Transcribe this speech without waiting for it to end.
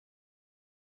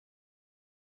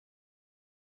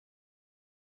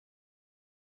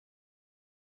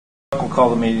call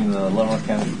the meeting of the Leavenworth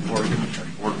County Board of Commissioners.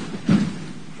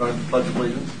 Join the Pledge of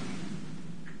Allegiance.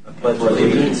 I pledge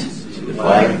allegiance to the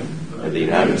flag of the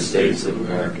United States of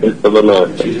America, to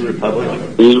the republic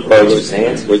which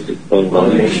stands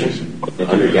one nation,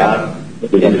 under God,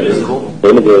 indivisible,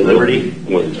 with liberty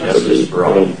and justice for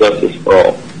all.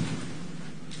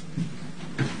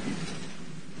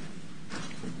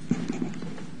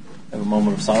 Have a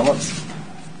moment of silence.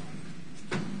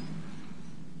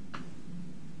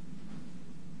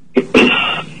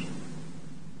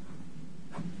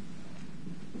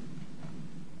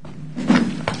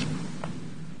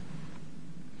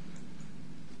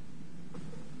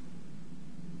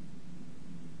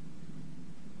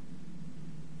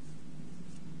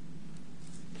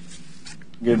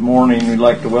 Good morning. We'd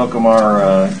like to welcome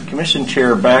our commission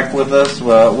chair back with us.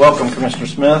 Welcome, Commissioner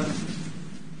Smith.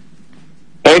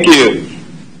 Thank you.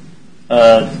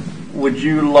 Would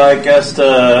you like us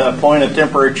to appoint a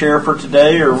temporary chair for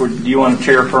today, or do you want a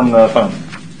chair from the phone?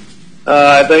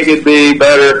 I think it'd be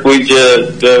better if we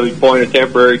just appoint a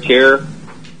temporary chair.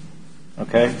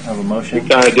 Okay, I have a motion. It's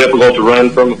kind of difficult to run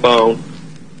from the phone.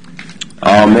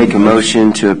 I'll make a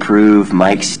motion to approve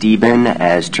Mike Steben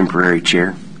as temporary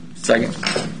chair. Second.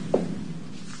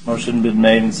 Motion been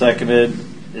made and seconded.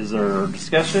 Is there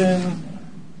discussion?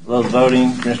 Those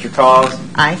voting, Commissioner Cause?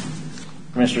 Aye.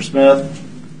 Commissioner Smith?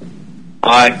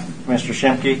 Aye. Commissioner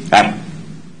Shimke? Aye.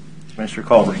 Commissioner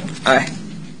Culberson? Aye.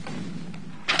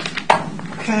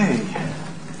 Okay.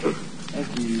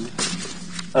 Thank you.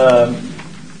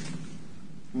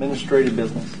 Administrative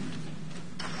business.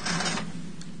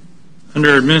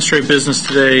 Under administrative business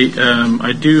today,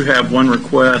 I do have one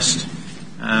request.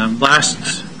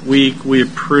 Last week we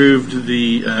approved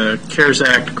the CARES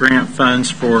Act grant funds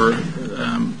for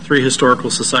 3 historical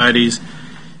societies,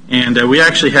 and we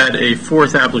actually had a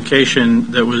 4th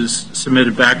application that was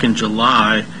submitted back in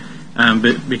July,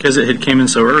 but because it had came in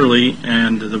so early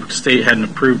and the state hadn't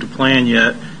approved a plan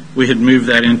yet, we had moved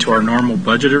that into our normal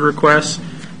budgeted requests,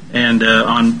 and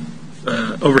on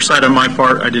oversight on my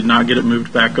part, I did not get it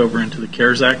moved back over into the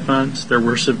CARES Act funds. There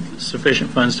were sufficient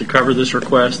funds to cover this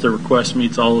request. The request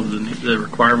meets all of the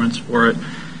requirements for it.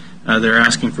 They're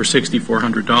asking for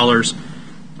 $6,400.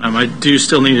 I do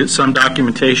still need some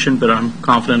documentation, but I'm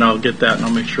confident I'll get that, and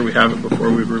I'll make sure we have it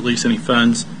before we release any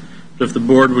funds. But if the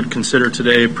board would consider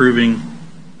today approving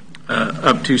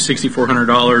up to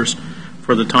 $6,400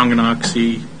 for the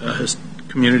Tonganoxie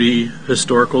Community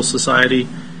Historical Society,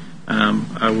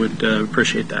 I would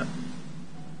appreciate that.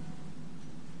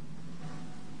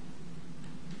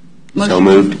 So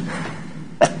moved.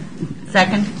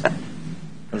 Second.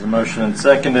 There's a motion and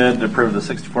seconded to approve the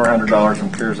 $6,400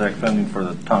 from CARES Act funding for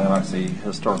the Tonganoxie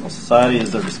Historical Society.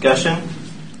 Is there discussion?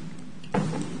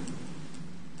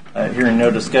 Hearing no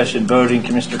discussion, voting,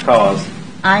 Commissioner Cause?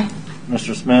 Aye.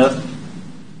 Mr. Smith?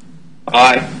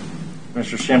 Aye.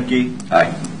 Mr. Shimke?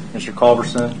 Aye. Mr.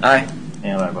 Culberson? Aye.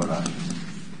 And I vote aye.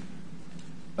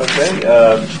 Okay,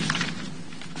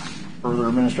 further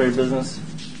administrative business?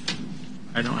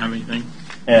 I don't have anything.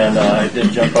 And I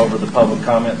did jump over the public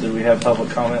comment. Do we have public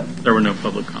comment? There were no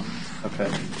public comments.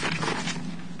 Okay.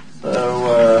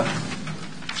 So,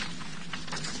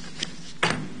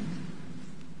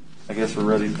 I guess we're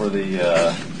ready for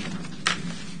the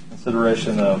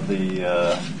consideration of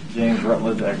the James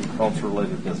Rutledge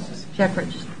agriculture-related business.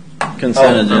 Shepherd's.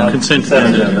 Consent agenda. Consent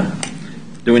agenda.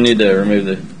 Do we need to remove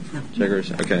the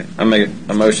checkers? Okay. I make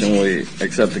a motion we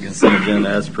accept the consent agenda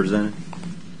as presented.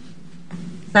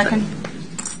 Second.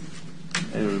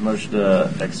 There's a motion to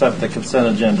accept the consent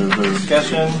agenda. Is there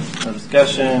discussion? No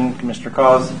discussion. Commissioner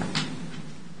Cause?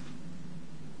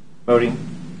 Voting?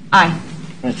 Aye.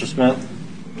 Mr. Smith?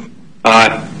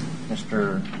 Aye.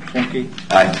 Mr. Shimke?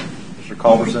 Aye. Mr.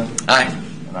 Culberson? Aye.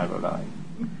 And I vote aye.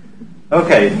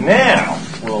 Okay, now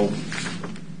we'll...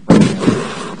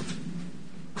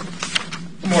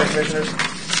 Good morning, Commissioners.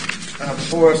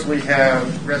 Before us, we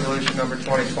have resolution number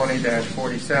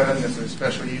 2020-47. This is a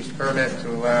special use permit to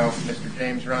allow Mr.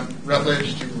 James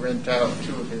Rutledge to rent out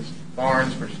 2 of his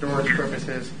barns for storage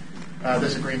purposes.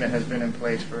 This agreement has been in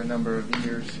place for a number of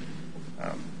years.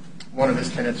 One of his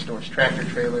tenants stores tractor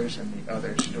trailers, and the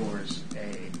other stores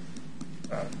a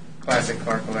classic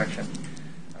car collection.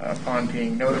 Upon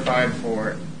being notified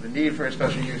for the need for a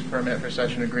special use permit for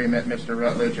such an agreement, Mr.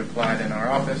 Rutledge applied in our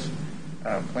office.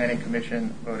 Planning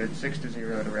Commission voted 6-0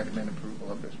 to recommend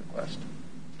approval of this request.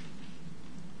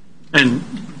 And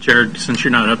Jared, since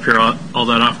you're not up here all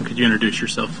that often, could you introduce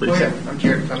yourself, please? Oh yeah, I'm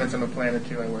Jared Clements. I'm a planner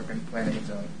too. I work in planning and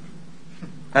zoning.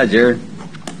 Hi, Jared.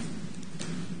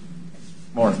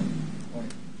 Morning.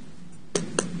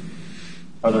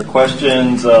 Are there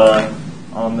questions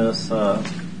on this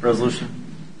resolution?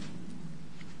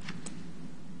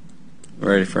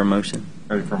 Ready for a motion?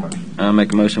 Ready for a motion. I'll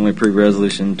make a motion we approve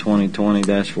Resolution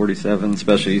 2020-47,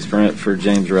 special use permit for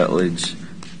James Rutledge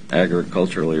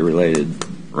agriculturally related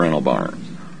rental barns.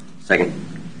 Second.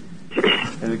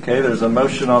 Okay, there's a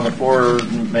motion on the floor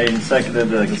made and seconded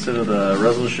to consider the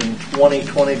resolution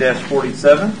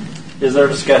 2020-47. Is there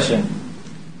discussion?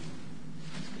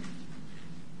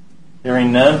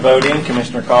 Hearing none, voting.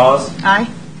 Commissioner Cause? Aye.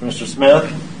 Commissioner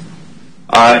Smith?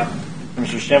 Aye.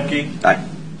 Commissioner Shemke? Aye.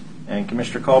 And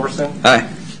Commissioner Culberson? Aye.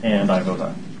 And I vote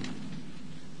aye.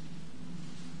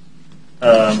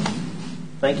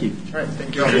 Thank you. All right,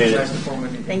 thank you all. Appreciate it. Nice to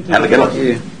formally meet you. Thank you. Have a good one.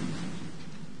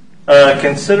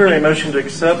 Consider a motion to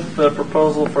accept the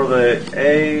proposal for the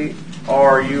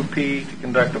ARUP to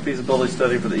conduct a feasibility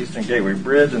study for the Eastern Gateway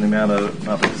Bridge in the amount of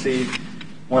not to exceed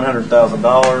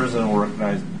 $100,000, and we'll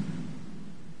recognize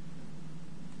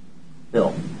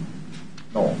Bill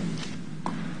Noel.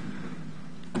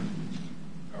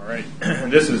 All right.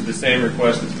 This is the same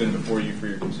request that's been before you for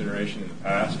your consideration in the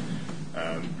past.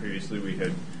 Previously, we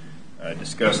had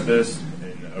discussed this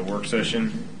in a work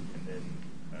session, and then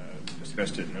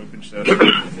discussed it in open session,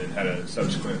 and then had a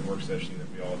subsequent work session that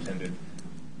we all attended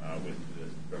with the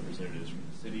representatives from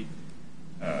the city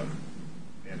and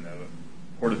the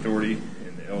Port Authority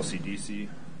and the LCDC,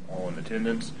 all in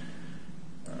attendance.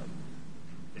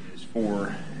 It is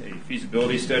for a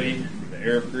feasibility study from the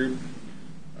ARIF group.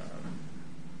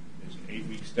 It's an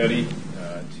 8-week study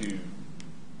to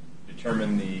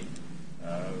determine the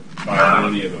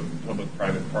viability of a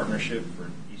public-private partnership for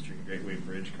an Eastern Gateway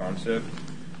Bridge concept.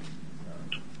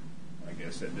 I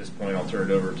guess at this point I'll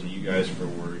turn it over to you guys for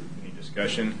any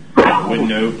discussion. I would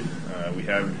note we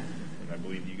have, and I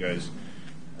believe you guys,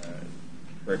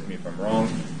 correct me if I'm wrong,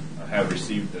 have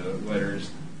received the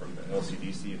letters from the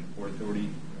LCDC and the Port Authority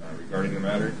regarding the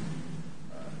matter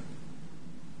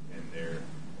and their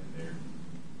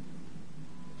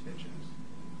intentions,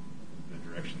 the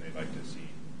direction they'd like to see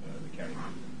the county move.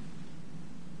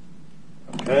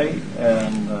 Okay,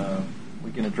 and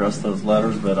we can address those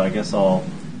letters, but I guess I'll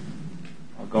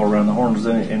go around the horn. Does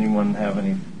anyone have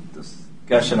any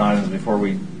discussion items before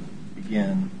we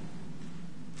begin?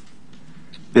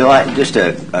 Bill, just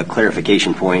a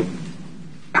clarification point.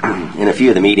 In a few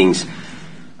of the meetings,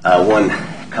 one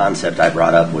concept I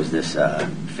brought up was this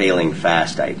failing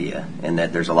fast idea, and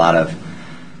that there's a lot of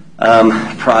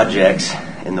projects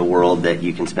in the world that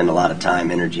you can spend a lot of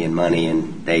time, energy, and money,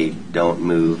 and they don't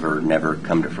move or never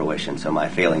come to fruition. So my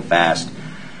failing fast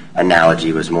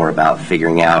analogy was more about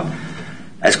figuring out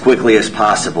as quickly as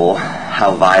possible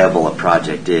how viable a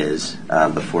project is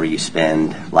before you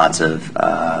spend lots of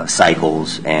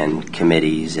cycles and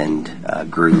committees and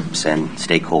groups and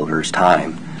stakeholders'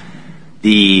 time.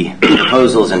 The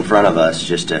proposals in front of us,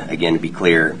 just to, again, to be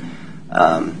clear,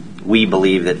 we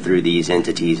believe that through these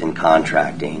entities and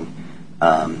contracting,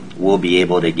 we'll be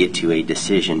able to get to a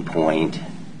decision point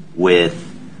with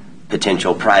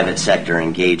potential private sector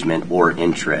engagement or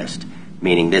interest,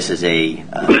 meaning this is a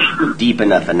deep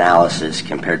enough analysis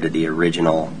compared to the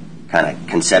original kind of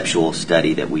conceptual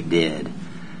study that we did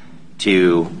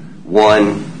to,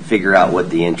 one, figure out what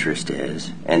the interest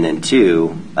is, and then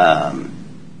two,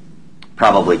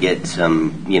 probably get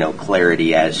some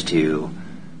clarity as to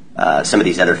some of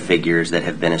these other figures that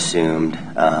have been assumed,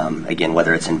 again,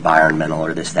 whether it's environmental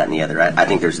or this, that, and the other. I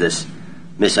think there's this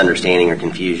misunderstanding or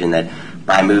confusion that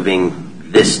by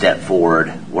moving this step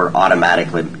forward, we're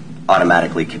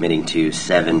automatically committing to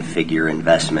 7-figure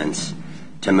investments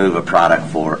to move a project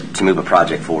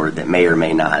forward that may or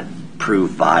may not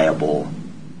prove viable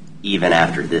even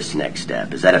after this next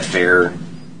step. Is that a fair?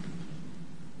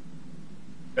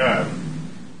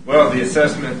 Well, the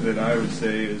assessment that I would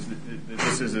say is that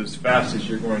this is as fast as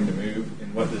you're going to move,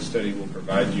 and what this study will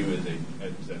provide you is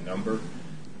a number.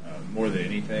 More than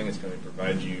anything, it's going to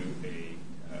provide you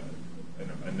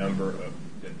a number of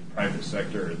that the private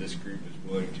sector or this group is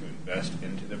willing to invest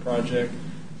into the project.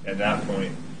 At that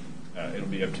point, it'll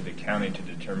be up to the county to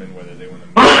determine whether they want to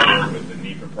move forward with the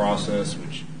NEPA process,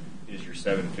 which is your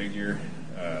 7-figure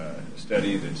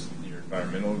study. That's your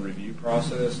environmental review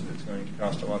process. That's going to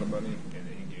cost a lot of money, and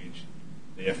engage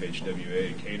the FHWA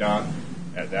and KDOT.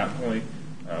 At that point,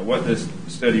 what this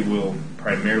study will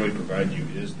primarily provide you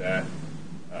is that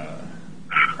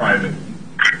private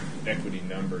equity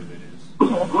number that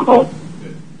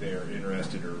they are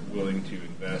interested or willing to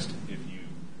invest if you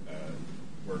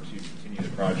were to continue the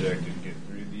project and get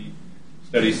through the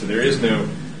study. So there is no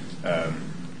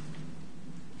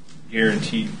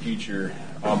guaranteed future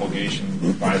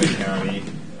obligation by the county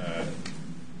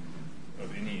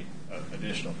of any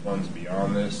additional funds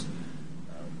beyond this.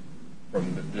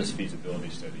 from this feasibility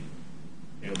study.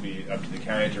 It'll be up to the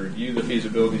county to review the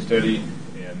feasibility study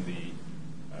and the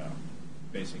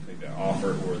basically the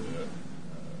offer or the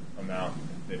amount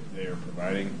that they are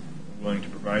willing to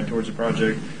provide towards the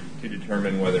project to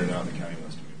determine whether or not the county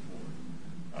wants to move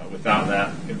forward. Without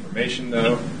that information,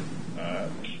 though,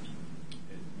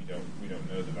 we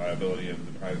don't know the viability of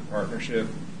the private partnership,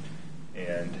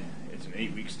 and it's an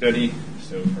 8-week study.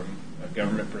 So, from a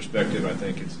government perspective, I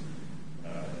think it's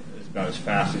about as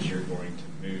fast as you're going to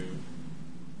move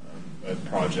a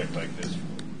project like this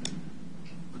forward.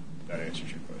 If that answers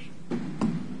your question.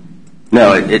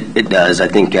 No, it does. I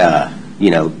think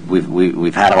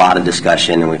we've had a lot of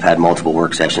discussion and we've had multiple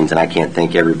work sessions, and I can't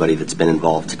thank everybody that's been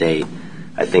involved to date.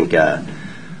 I think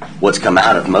what's come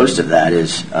out of most of that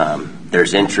is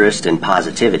there's interest and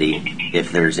positivity.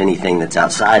 If there's anything that's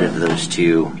outside of those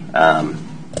two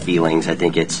feelings, I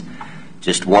think it's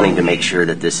just wanting to make sure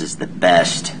that this is the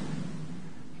best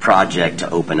project to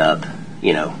open up,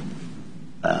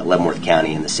 Leavenworth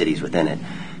County and the cities within it.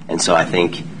 And so I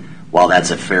think while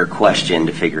that's a fair question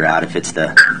to figure out if it's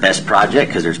the best project,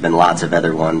 because there's been lots of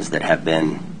other ones that have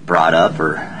been brought up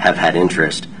or have had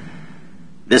interest,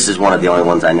 this is one of the only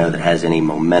ones I know that has any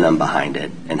momentum behind it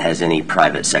and has any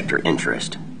private sector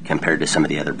interest compared to some of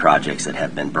the other projects that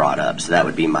have been brought up. So that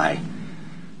would be my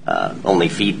only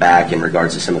feedback in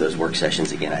regards to some of those work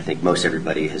sessions. Again, I think most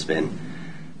everybody has been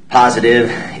positive,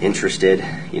 interested,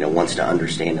 wants to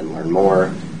understand and learn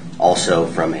more. Also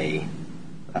from a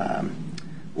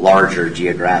larger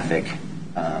geographic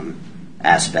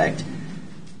aspect,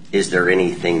 is there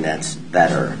anything that's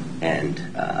better? And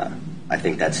I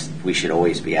think we should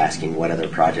always be asking what other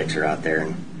projects are out there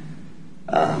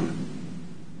and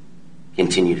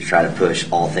continue to try to push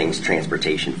all things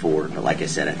transportation forward. But like I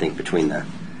said, I think between the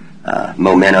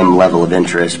momentum, level of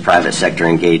interest, private sector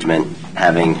engagement,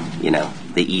 having,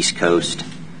 the East Coast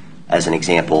as an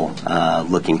example,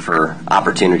 looking for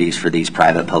opportunities for these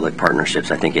private-public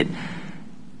partnerships, I think it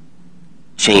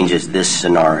changes this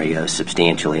scenario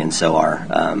substantially. And so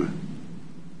I've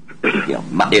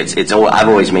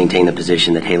always maintained the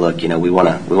position that, hey, look, we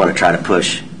want to try to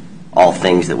push all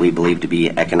things that we believe to be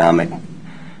economic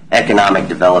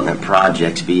development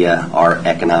projects via our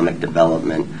economic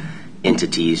development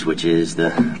entities, which is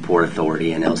the Port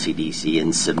Authority and LCDC,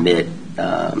 and submit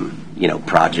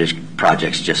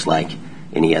projects just like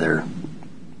any other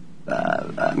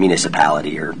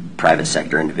municipality or private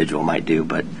sector individual might do.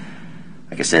 But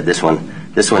like I said, this one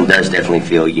does definitely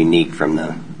feel unique from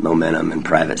the momentum and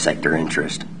private sector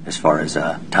interest as far as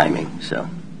timing. So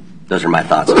those are my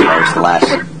thoughts as far as the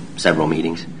last several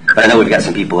meetings. But I know we've got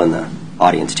some people in the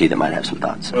audience too that might have some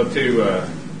thoughts. Well,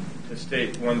 to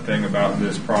state one thing about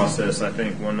this process, I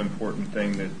think one important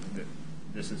thing that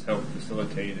this has helped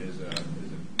facilitate is a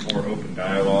more open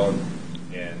dialogue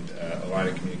and a lot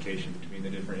of communication between the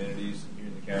different entities here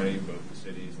in the county, both the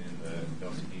cities and the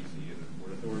LCDC and the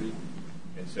Port Authority.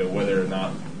 And so whether or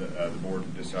not the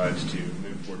board decides to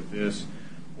move forward with this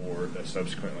or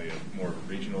subsequently a more of a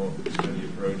regional study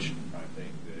approach, I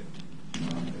think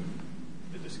that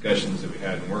the discussions that we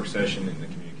had in work session and the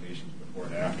communications before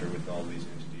and after with all these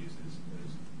entities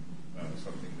is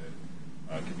something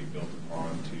that can be built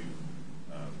upon to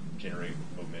generate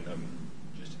momentum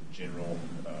just in general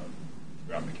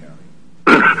throughout the county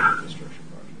infrastructure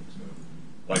project. So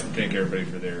I'd like to thank everybody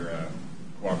for their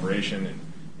cooperation and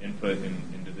input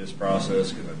into this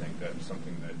process, because I think that's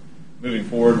something that moving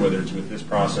forward, whether it's with this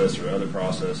process or other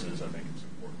processes, I think it's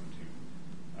important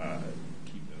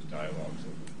to keep those dialogues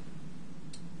open.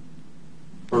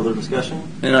 Further discussion?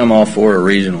 And I'm all for a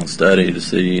regional study to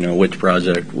see, which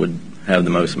project would have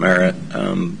the most merit.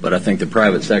 But I think the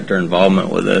private sector involvement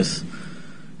with this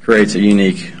creates a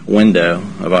unique window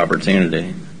of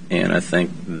opportunity. And I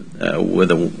think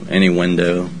with any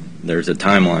window, there's a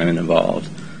timeline involved.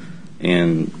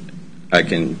 And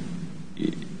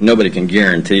nobody can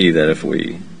guarantee that if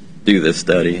we do this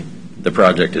study, the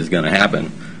project is going to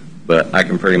happen. But I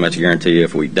can pretty much guarantee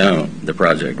if we don't, the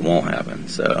project won't happen.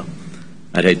 So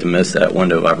I'd hate to miss that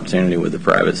window of opportunity with the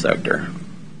private sector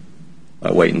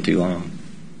by waiting too long.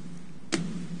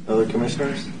 Other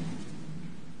commissioners?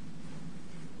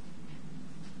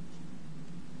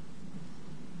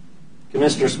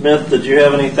 Commissioner Smith, did you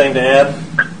have anything to add?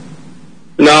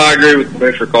 No, I agree with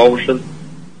Commissioner Culberson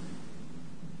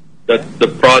that the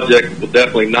project will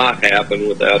definitely not happen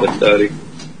without a study.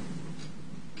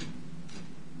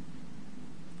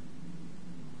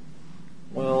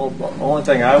 Well, the only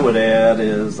thing I would add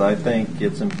is I think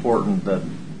it's important that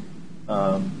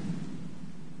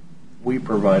we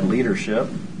provide leadership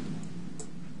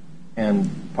And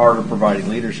part of providing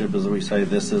leadership is that we say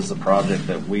this is a project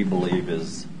that we believe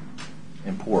is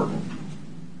important.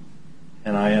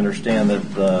 And I understand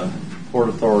that the Port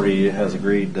Authority has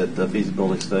agreed that the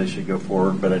feasibility study should go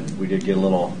forward, but we did get a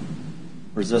little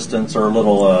resistance or a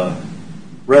little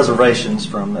reservations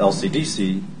from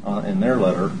LCDC in their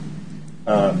letter.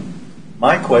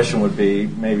 My question would be,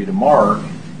 maybe to Mark,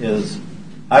 is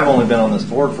I've only been on this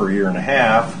board for a year and a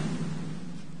half.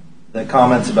 The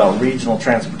comments about regional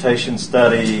transportation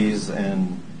studies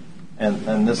and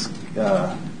this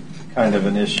kind of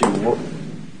an issue.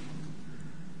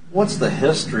 What's the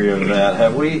history of that?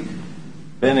 Have we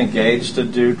been engaged to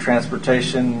do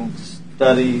transportation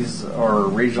studies or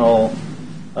regional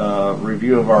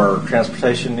review of our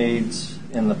transportation needs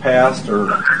in the past,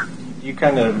 or do you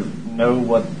kind of know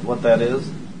what that is?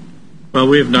 Well,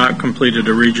 we have not completed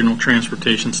a regional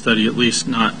transportation study, at least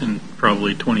not in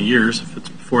probably 20 years. If it's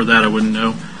before that, I wouldn't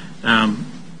know.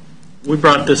 We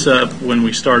brought this up when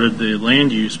we started the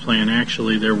land use plan.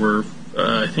 Actually, there were,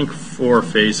 I think, 4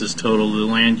 phases total: the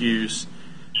land use,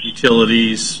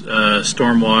 utilities,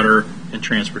 stormwater, and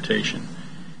transportation.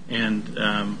 And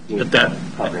at that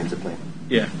comprehensive plan.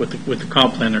 Yeah, with the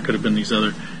comp plan, there could have been these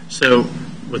other. So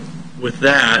with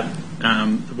that,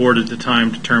 the board at the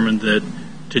time determined that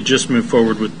to just move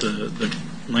forward with the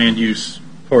land use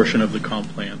portion of the comp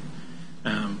plan.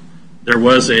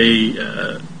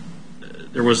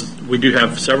 We do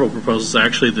have several proposals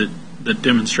actually that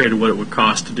demonstrated what it would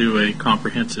cost to do a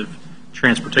comprehensive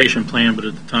transportation plan, but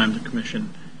at the time the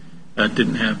commission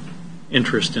didn't have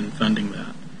interest in funding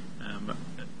that.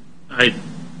 I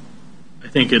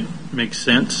think it makes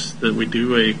sense that we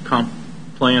do a comp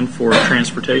plan for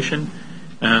transportation,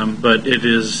 but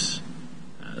it's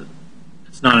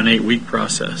not an 8-week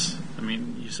process. I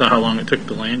mean, you saw how long it took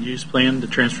the land use plan. The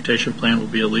transportation plan will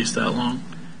be at least that long,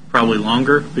 probably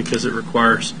longer, because it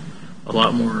requires a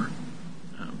lot more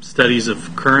studies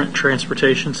of current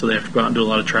transportation, so they have to go out and do a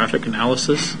lot of traffic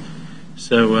analysis.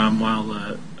 So while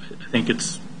I think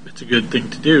it's a good thing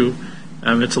to do,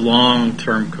 it's a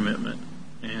long-term commitment.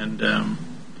 And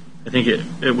I think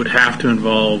it would have to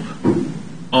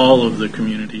involve all of the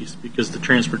communities, because the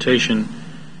transportation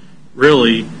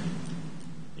really,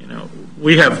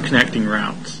 we have connecting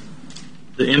routes.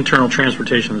 The internal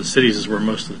transportation of the cities is where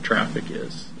most of the traffic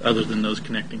is, other than those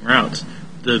connecting routes.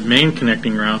 The main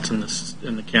connecting routes in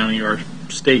the county are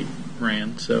state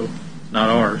ran, so not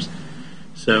ours.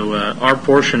 So our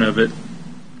portion of it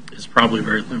is probably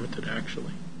very limited,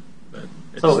 actually. But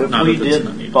it's so if not we that it's did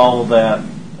not needed. follow that,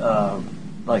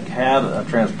 like had a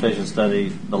transportation study,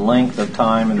 the length of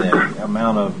time and the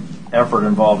amount of effort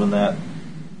involved in that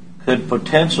could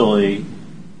potentially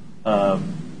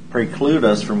preclude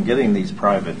us from getting these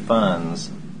private funds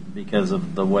because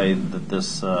of the way that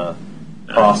this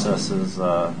process is.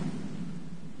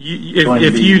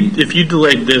 If you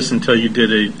delayed this until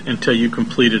you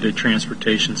completed a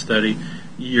transportation study,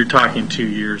 you're talking 2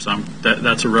 years.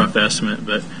 That's a rough estimate,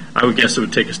 but I would guess it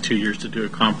would take us 2 years to do a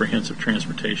comprehensive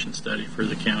transportation study for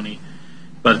the county.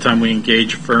 By the time we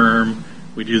engage a firm,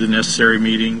 we do the necessary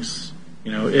meetings.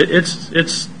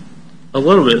 It's a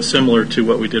little bit similar to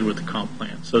what we did with the comp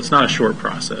plan. So it's not a short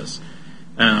process.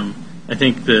 I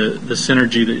think the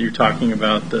synergy that you're talking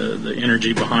about, the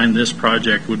energy behind this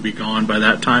project would be gone by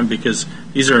that time, because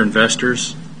these are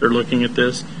investors. They're looking at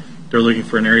this. They're looking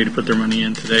for an area to put their money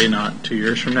in today, not 2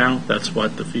 years from now. That's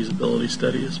what the feasibility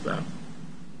study is about.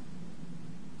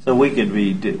 So we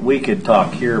could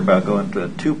talk here about going through a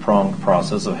 2-pronged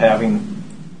process of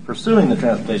pursuing the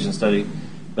transportation study,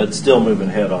 but still moving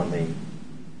ahead on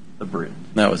the bridge.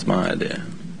 That was my idea.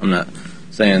 I'm not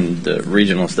saying the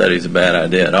regional study is a bad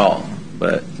idea at all,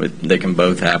 but they can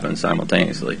both happen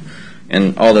simultaneously.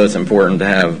 And although it's important to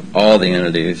have all the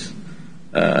entities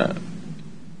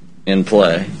in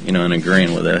play, and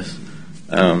agreeing with this,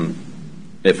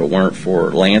 if it weren't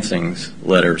for Lansing's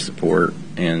letter of support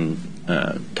and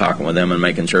talking with them and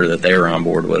making sure that they were on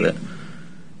board with it,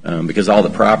 because all the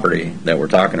property that we're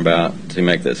talking about to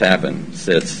make this happen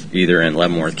sits either in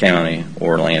Leavenworth County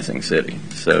or Lansing City.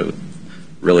 So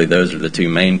really those are the 2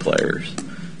 main players.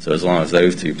 So as long as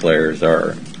those 2 players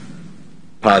are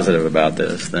positive about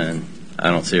this, then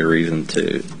I don't see a reason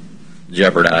to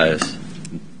jeopardize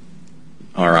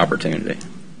our opportunity.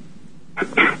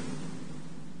 Are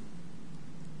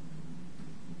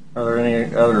there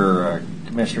any other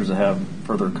commissioners that have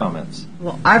further comments?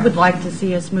 Well, I would like to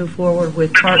see us move forward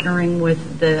with partnering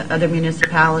with the other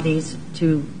municipalities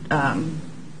to,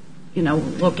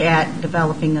 look at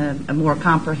developing a more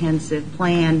comprehensive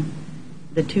plan,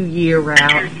 the 2-year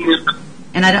route.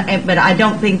 But I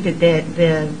don't think that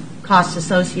the costs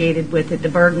associated with it, the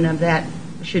burden of that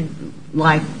should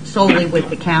lie solely with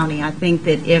the county. I think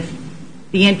that if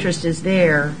the interest is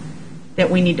there, that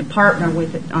we need to partner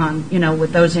with it on,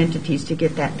 with those entities to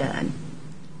get that done.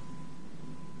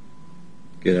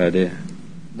 Good idea.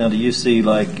 Now, do you see,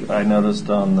 like I noticed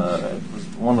on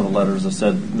one of the letters that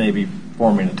said maybe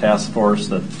forming a task force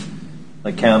that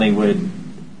the county would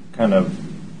kind of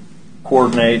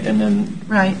coordinate, and then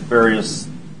various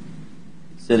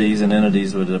cities and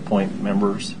entities would appoint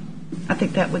members? I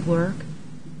think that would work.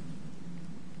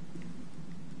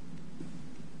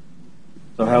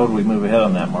 So how would we move ahead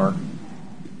on that, Mark?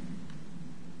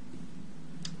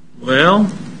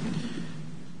 Well,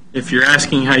 if you're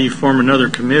asking how you form another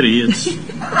committee, it's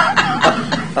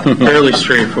fairly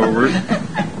straightforward.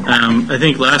 I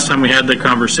think last time we had the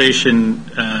conversation,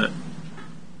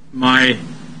 my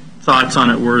thoughts on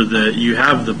it were that you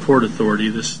have the Port Authority.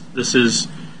 This is,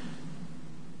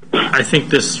 I think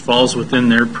this falls within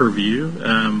their purview.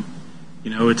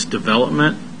 It's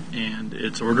development and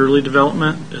it's orderly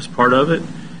development as part of it.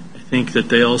 I think that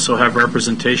they also have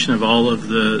representation of all of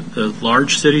the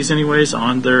large cities, anyways,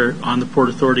 on the Port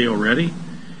Authority already.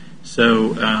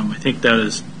 So I think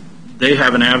they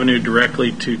have an avenue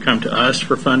directly to come to us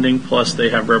for funding, plus they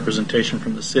have representation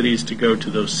from the cities to go to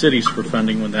those cities for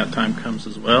funding when that time comes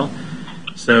as well.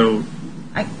 So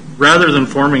rather than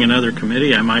forming another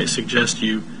committee, I might suggest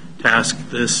you task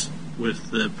this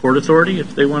with the Port Authority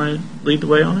if they want to lead the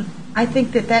way on it. I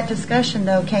think that discussion,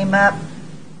 though, came up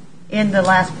in the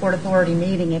last Port Authority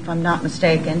meeting, if I'm not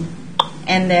mistaken,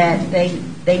 and that they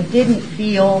didn't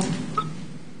feel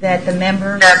that the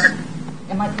members,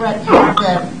 am I correct,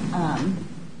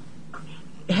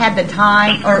 had the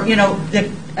time, or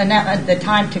the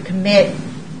time to commit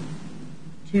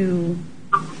to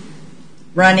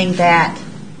running that,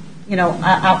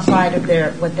 outside of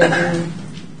what they do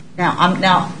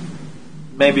now.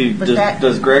 Maybe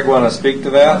does Greg want to speak to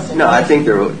that? No, I think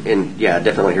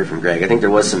definitely hear from Greg. I think there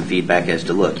was some feedback as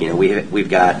to look, we've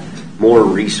got more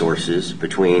resources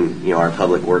between our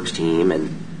public works team and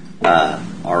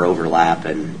our overlap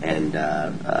and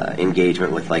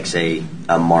engagement with, like, say,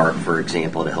 a Mark, for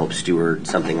example, to help steward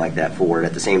something like that forward.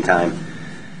 At the same time,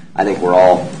 I think we're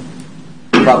all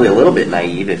probably a little bit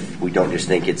naive if we don't just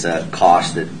think it's a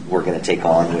cost that we're going to take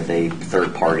on with a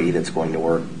third party that's going to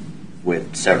work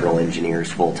with several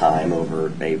engineers full-time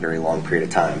over a very long period of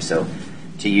time. So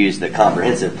to use the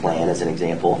comprehensive plan as an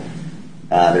example,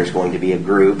 there's going to be a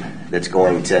group that's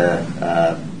going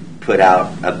to put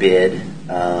out a bid.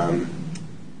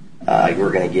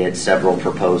 We're going to get several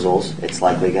proposals. It's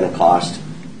likely going to cost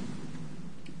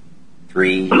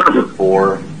 $300,000,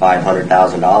 $400,000,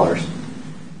 $500,000.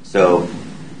 So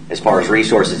as far as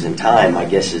resources and time, I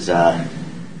guess is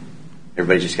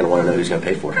everybody's just going to want to know who's going to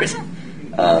pay for it.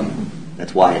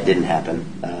 That's why it didn't happen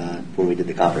when we did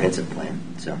the comprehensive plan.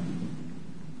 So,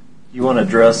 you want to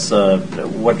address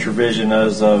what your vision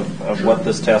is of what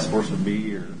this task force would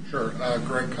be? Or? Sure.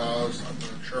 Greg Cause, I'm the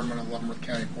chairman of Leavenworth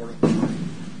County Port Authority.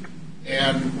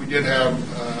 And we did have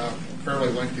a fairly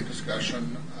lengthy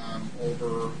discussion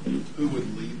over who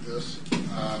would lead this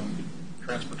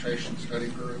transportation study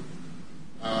group.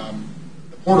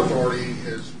 The Port Authority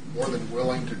is more than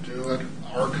willing to do it.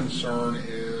 Our concern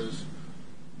is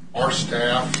our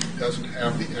staff doesn't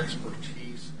have the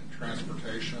expertise in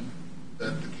transportation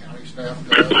that the county staff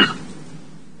does.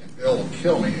 And Bill will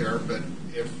kill me here, but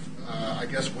if I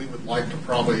guess we would like to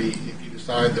probably, if you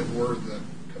decide that we're the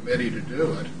committee to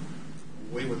do it,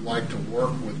 we would like to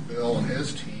work with Bill and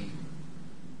his team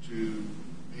to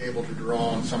be able to draw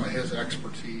on some of his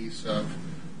expertise of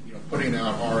putting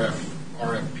out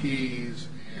RFPs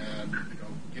and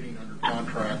getting under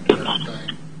contract and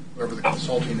everything, whoever the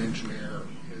consulting engineer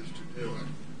is to do it.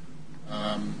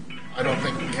 I don't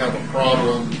think we have a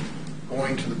problem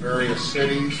going to the various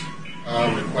cities,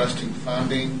 requesting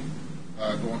funding,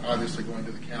 obviously going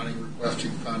to the county,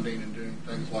 requesting funding and doing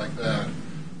things like that.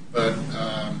 But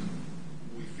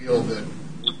we feel that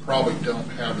we probably don't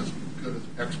have as good as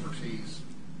expertise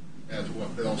as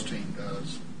what Bill's team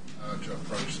does to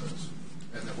approach this.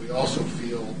 And that we also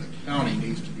feel the county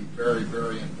needs to be very,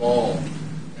 very involved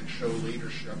and show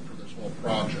leadership for this whole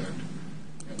project.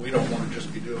 And we don't want to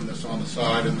just be doing this on the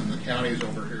side and then the county's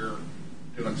over here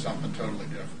doing something totally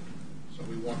different. So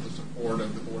we want the support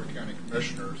of the Board of County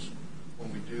Commissioners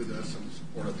when we do this and the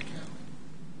support of the county.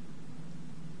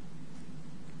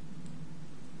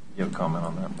 You have a comment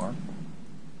on that, Mark?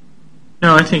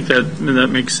 No, I think that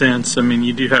makes sense. I mean,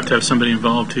 you do have to have somebody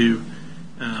involved who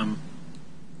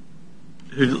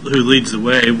leads the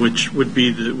way, which would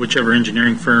be whichever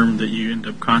engineering firm that you end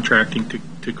up contracting to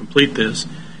complete this.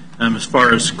 As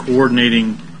far as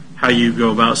coordinating how you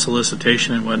go about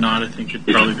solicitation and whatnot, I think it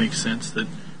probably makes sense that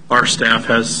our staff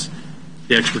has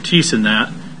the expertise in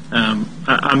that.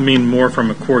 I mean more from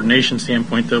a coordination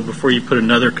standpoint, though. Before you put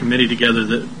another committee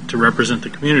together to represent the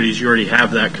communities, you already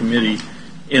have that committee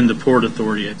in the Port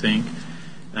Authority, I think.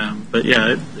 But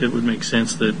yeah, it would make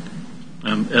sense that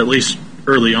at least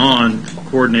early on,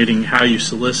 coordinating how you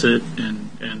solicit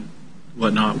and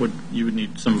whatnot, you would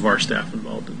need some of our staff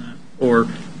involved in that, or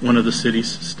one of the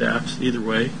city's staffs. Either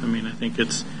way, I mean, I think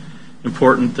it's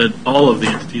important that all of the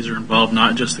entities are involved,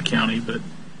 not just the county. But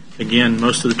again,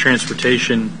 most of the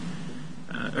transportation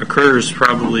occurs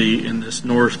probably in this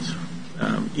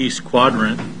northeast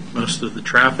quadrant. Most of the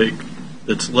traffic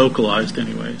that's localized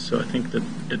anyway. So I think that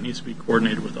it needs to be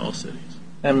coordinated with all cities.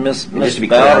 And just to be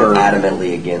clear, I'm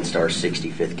adamantly against our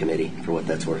 65th committee, for what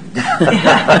that's worth.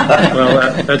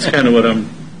 Well, that's kind of what I'm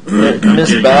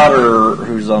Ms. Bowder,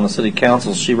 who's on the city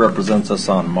council, she represents us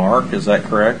on MARC, is that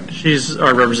correct? She's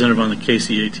our representative on the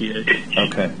KCATA.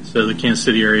 Okay. So the Kansas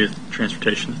City Area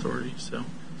Transportation Authority. So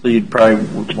you'd probably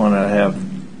want to have,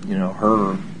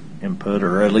 her input,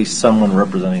 or at least someone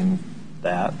representing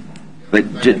that. But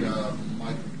Mike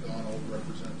McDonald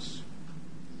represents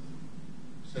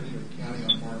the city or the county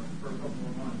on MARC for a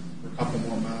couple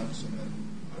more months, and then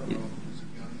I don't know, does the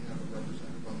county have a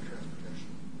representative on the transportation?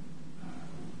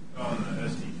 On the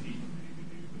STP committee we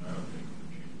do, but I don't think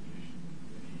on the transportation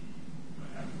committee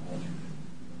might have an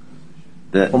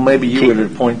alternate. Well, maybe you would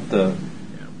appoint the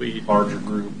larger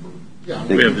group. Yeah,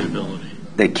 we have the ability.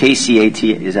 The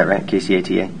KCATA, is that right?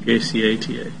 KCATA?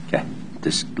 KCATA. Okay.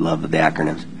 Just love the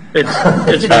acronyms.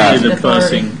 It's really the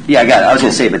busing. Yeah, I got it. I was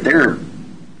going to say, but they're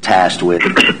tasked with,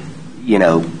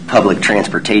 public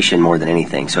transportation more than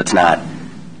anything. So it's not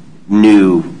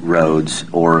new roads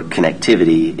or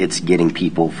connectivity. It's getting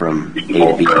people from A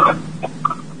to B.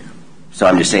 So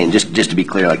I'm just saying, just to be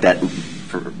clear like that,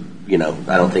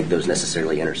 I don't think those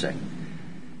necessarily intersect.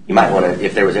 You might want to,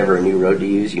 if there was ever a new road to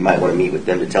use, you might want to meet with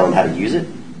them to tell them how to use it.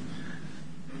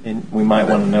 And we might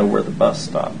want to know where the bus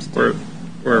stops. Where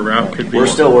a route could be. We're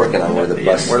still working on where the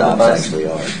bus stops actually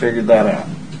are. Figured that out.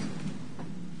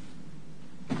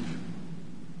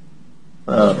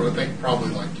 So I think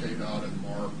probably like KDOT and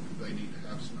MARC, they need to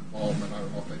have some involvement. I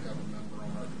don't know if they have a member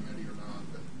on our committee or not,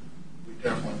 but we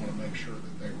definitely want to make sure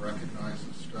that they recognize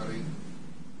the study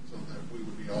so that we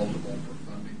would be eligible for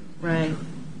funding in the future. Right.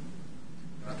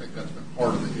 And I think that's been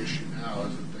part of the issue now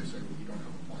is that they say, well, you don't have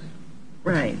a plan.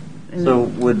 Right. And So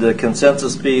would the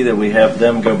consensus be that we have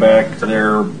them go back to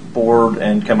their board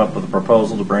and come up with a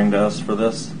proposal to bring to us for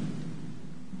this?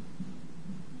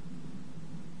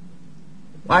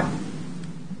 what?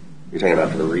 You're talking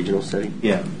about for the regional study?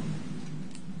 Yeah.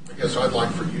 I guess I'd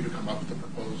like for you to come up with a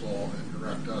proposal and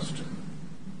direct us to,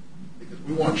 because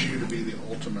we want you to be the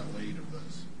ultimate lead of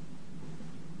this.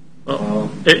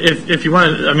 Well, if you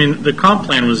want, the comp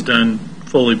plan was done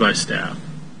fully by staff.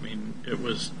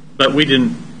 But we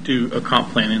didn't do a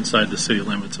comp plan inside the city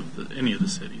limits of any of the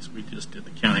cities. We just did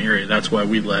the county area. That's why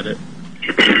we led it.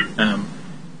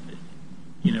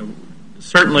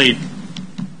 Certainly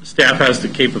staff has the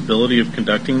capability of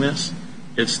conducting this.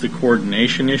 It's the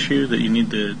coordination issue that you need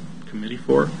the committee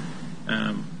for.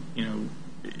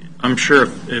 I'm sure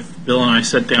if Bill and I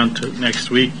sat down next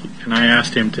week and I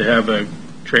asked him to have a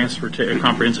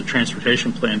comprehensive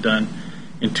transportation plan done,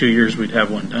 in 2 years we'd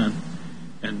have one done.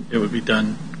 And it would be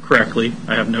done correctly.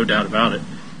 I have no doubt about it.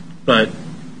 But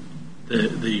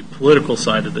the political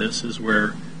side of this is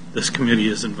where this committee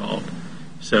is involved.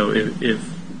 So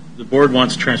if the board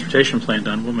wants a transportation plan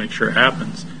done, we'll make sure it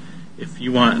happens. If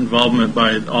you want involvement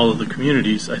by all of the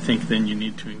communities, I think then you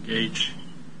need to engage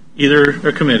either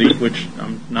a committee, which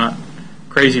I'm not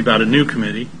crazy about a new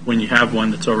committee, when you have one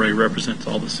that's already represents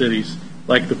all the cities,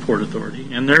 like the Port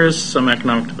Authority. And there is some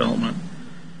economic development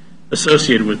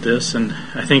associated with this, and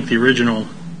I think the original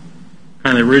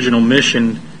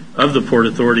mission of the Port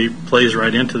Authority plays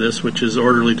right into this, which is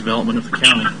orderly development of the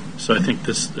county. So I think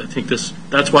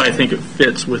that's why I think it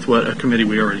fits with what a committee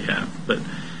we already have. But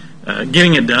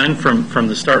getting it done from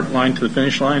the start line to the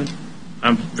finish line,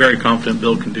 I'm very confident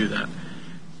Bill can do that.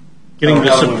 Getting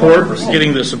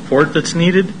the support that's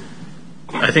needed,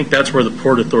 I think that's where the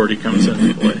Port Authority comes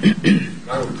into play.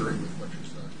 I would agree with what you're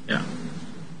saying. Yeah.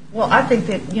 Well, I think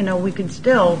that, we could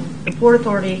still, the Port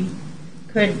Authority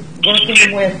could,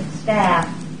 working with staff,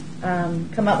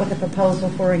 come up with a proposal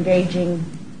for engaging,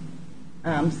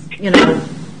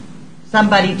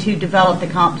 somebody to develop the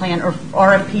comp plan or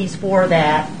RFPs for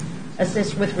that,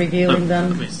 assist with reviewing them.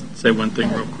 Let me say one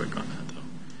thing real quick on that, though.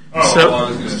 I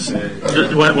was going to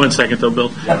say. One second, though,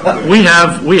 Bill.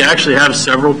 We actually have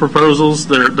several proposals.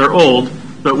 They're old,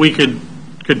 but we could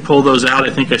could pull those out.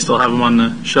 I think I still have them on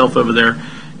the shelf over there.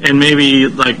 And maybe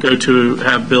like go to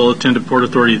have Bill attend a Port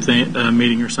Authority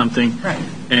meeting or something. Right.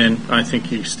 And I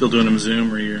think you're still doing them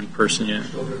Zoom, or you're in person yet?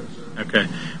 Okay.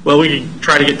 Well, we can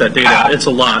try to get that data out. It's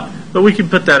a lot. But we can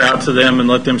put that out to them and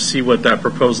let them see what that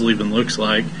proposal even looks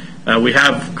like. We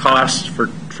have costs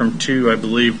from two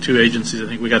agencies. I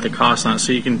think we got the cost on it.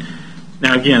 So you can,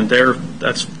 now again,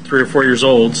 that's 3 or 4 years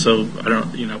old, so I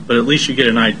don't, but at least you get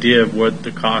an idea of what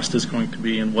the cost is going to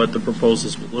be and what the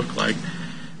proposals will look like.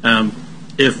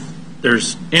 If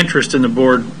there's interest in the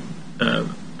board,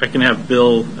 I can have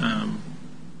Bill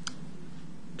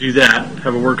do that,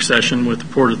 have a work session with the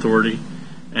Port Authority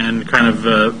and kind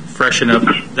of freshen up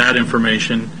that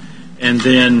information, and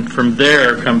then from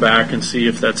there come back and see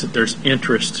if there's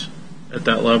interest at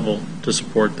that level to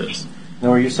support this.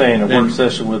 Now, are you saying a work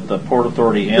session with the Port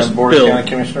Authority and Board Bill, of County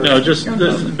Commissioners? No, just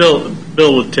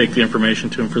Bill would take the information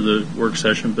to him for the work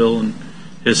session, Bill and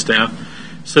his staff.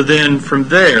 So then from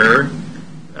there,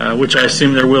 which I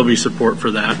assume there will be support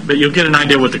for that, but you'll get an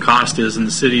idea what the cost is, and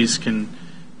the cities can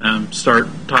start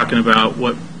talking about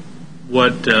what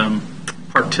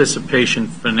participation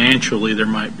financially there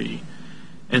might be,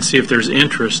 and see if there's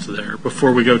interest there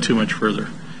before we go too much further.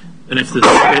 And if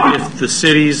the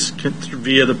cities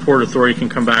via the Port Authority can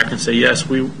come back and say, yes,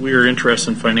 we are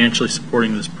interested in financially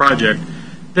supporting this project,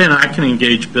 then I can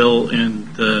engage Bill in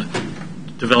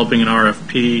developing an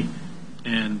RFP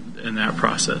and that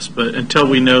process. But until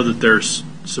we know that there's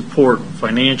support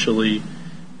financially,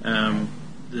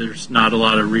 there's not a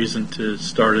lot of reason to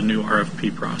start a new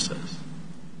RFP process.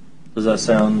 Does that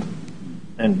sound?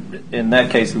 And in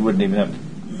that case, we wouldn't even have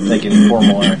to take any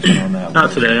formal action on that.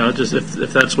 Not today. I'll just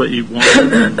if that's what you want,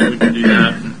 then we can do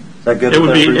that. Is that good?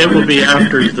 It will be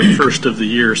after the first of the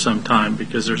year sometime,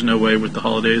 because there's no way with the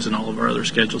holidays and all of our other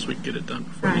schedules we can get it done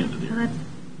before the end of the year.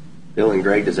 Bill and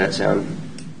Greg, does that sound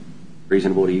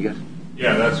reasonable to you guys?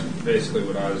 Yeah, that's basically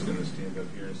what I was going to stand up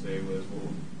here and say was we'll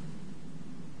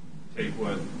take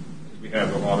because we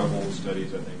have a lot of old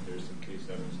studies. I think there's some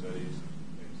K7 studies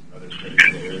and some other studies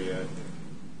in the area, and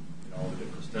all the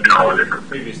different studies that have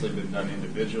previously been done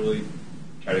individually.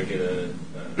 Try to get a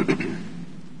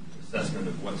assessment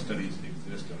of what studies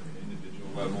exist on an individual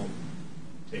level.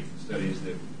 Take the studies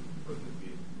that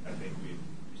I think we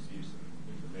received some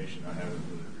information. I haven't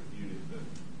really reviewed it, but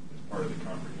as part of the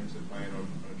comprehensive plan on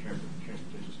a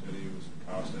transportation study with some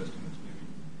cost estimates maybe.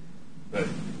 But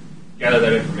gather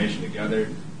that information together.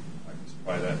 I can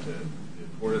supply that to the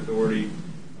Port Authority.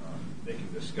 They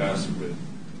can discuss with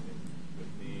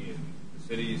me and the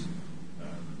cities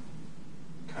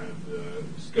kind of the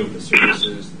scope of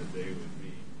services that they would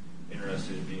be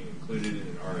interested in being included in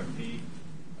an RFP.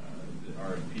 The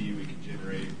RFP we could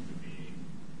generate would be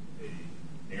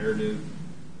a narrative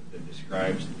that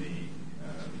describes the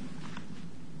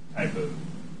type of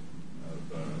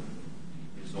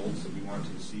results that we want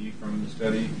to see from the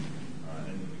study, and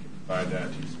then we can provide that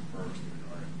to some firms through an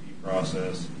RFP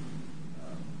process,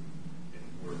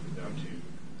 and work with them to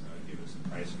give us a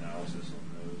price analysis on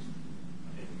those.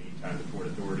 In the meantime, the Port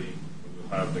Authority will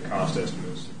have the cost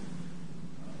estimates,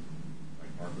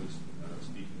 like Mark was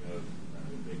speaking of,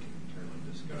 they can internally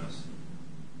discuss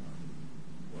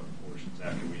what portions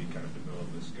after we kind of develop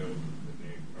the scope that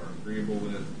they are agreeable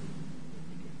with.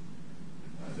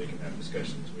 They can have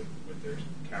discussions with their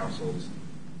councils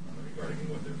regarding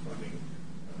what their funding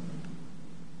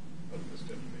of the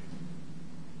study may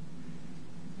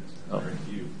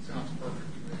be. Sounds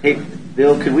perfect. Hey,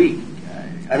 Bill, could we?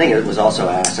 I think it was also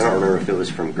asked. I don't remember if it was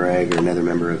from Greg or another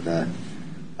member of the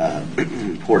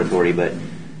Port Authority, but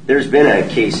there's been a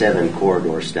K7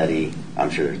 corridor study. I'm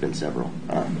sure there's been several,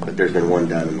 but there's been one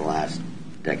done in the last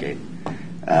decade.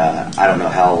 I don't know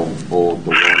how old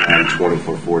the one on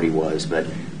 2440 was, but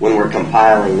when we're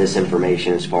compiling this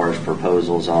information as far as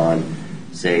proposals on,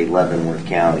 say, Leavenworth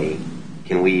County,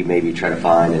 can we maybe try to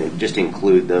find and just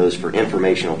include those for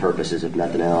informational purposes, if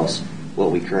nothing else,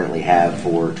 what we currently have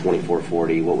for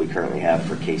 2440, what we currently have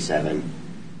for K7?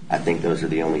 I think those are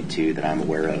the only two that I'm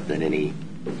aware of that any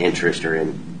interest or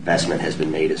investment has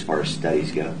been made as far as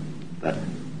studies go. But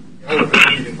I would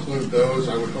hope you'd include those.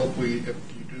 I would hope if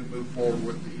you do move forward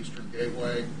with the Eastern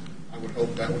Gateway, I would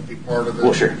hope that would be part of it.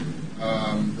 well, sure.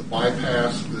 The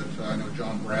bypass that I know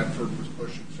John Bradford was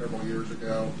pushing several years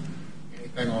ago,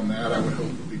 anything on that I would hope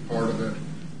would be part of it.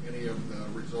 Any of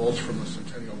the results from the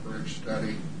Centennial Bridge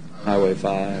study. Highway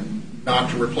 5.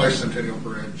 Not to replace Centennial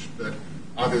Bridge, but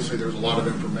obviously there's a lot of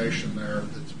information there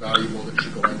that's valuable that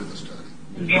should go into the study.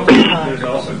 There's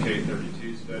also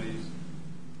K32 studies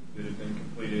that have been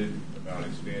completed about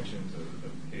expansions of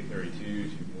K32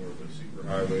 to more of a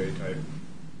superhighway type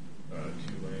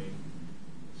 2-lane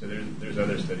So there's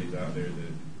other studies out there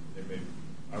that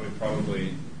I would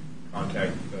probably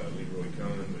contact Leroy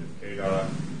Cohen with KDOT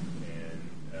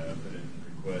and put in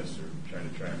requests or try to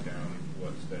track down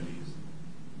what studies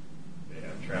they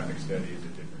have, traffic studies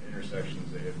at different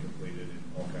intersections they have completed, and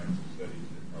all kinds of studies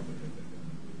that probably have been done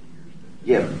over the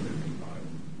years. Yeah.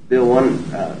 Bill, one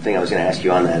thing I was going to ask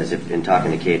you on that is, if in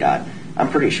talking to KDOT, I'm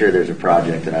pretty sure there's a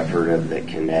project that I've heard of that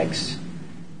connects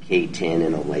K10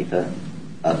 in Olathe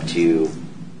up to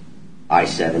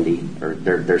I-70, or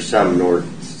there's some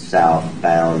north-south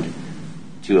bound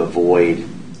to avoid,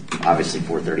 obviously,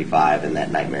 435 and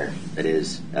that nightmare that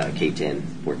is K10,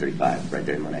 435, right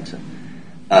there in Lenexa.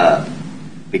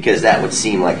 Because that would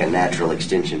seem like a natural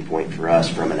extension point for us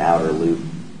from an outer loop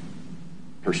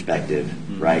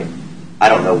perspective, right? I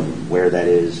don't know where that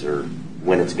is or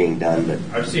when it's being done, but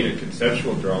I've seen a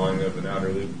conceptual drawing of an outer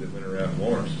loop that went around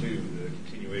Lawrence too, the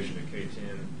continuation of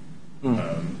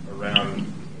K10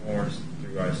 around Lawrence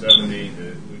through I-70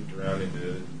 that looped around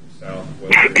into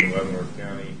southwestern Leavenworth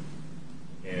County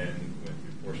and went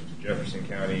through portions of Jefferson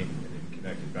County and then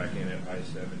connected back in at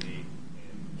I-70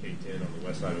 and K10 on the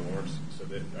west side of Lawrence. So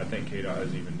that I think KDOT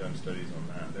has even done studies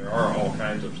on that. There are all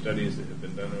kinds of studies that have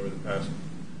been done over the past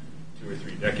 2 or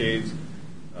 3 decades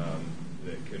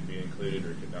that could be included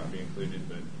or could not be included,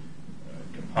 but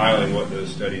compiling what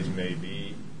those studies may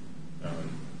be,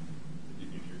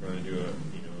 if you're going to do a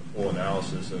full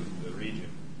analysis of the region,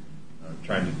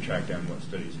 trying to track down what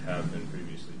studies have been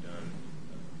previously done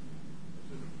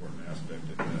is an important aspect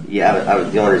of that. Yeah,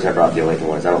 the only reason I brought the Olathe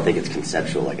one is I don't think it's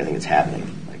conceptual. Like, I think it's happening.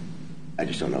 Like, I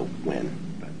just don't know when.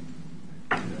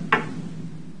 But.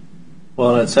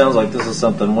 Well, and it sounds like this is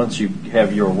something, once you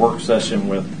have your work session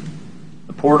with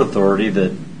the Port Authority,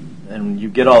 and you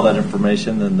get all that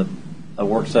information, then a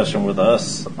work session with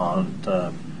us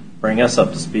to bring us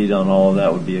up to speed on all of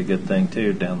that would be a good thing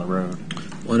too down the road.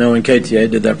 Well, I know when KTA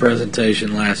did that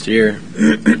presentation last year,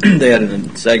 they had it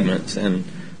in segments, and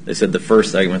they said the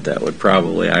first segment that would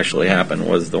probably actually happen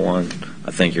was the one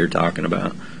I think you're talking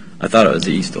about. I thought it was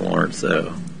east of Lawrence,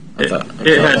 though. It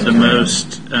had the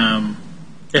most.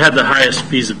 It had the highest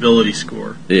feasibility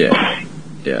score. Yeah.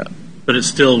 But it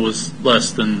still was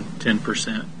less than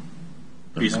 10%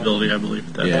 feasibility, I believe,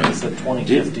 at that Yeah. point. It's at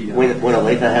 2050. When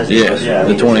Olathe has Yeah, this,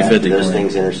 the 2050 those plan.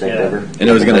 things intersect Yeah. ever. And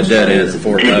it was going to dead end at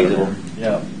 411.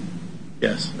 Yeah.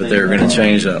 Yes. But they were going to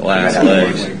change that last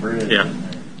leg. Yeah.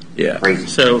 Yeah. Crazy.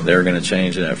 So They were going to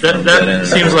change that from that dead end.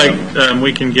 seems like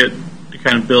we can get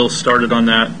kind of Bill started on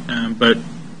that. But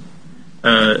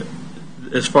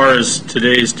as far as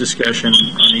today's discussion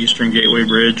on the Eastern Gateway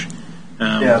Bridge,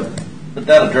 Yeah, but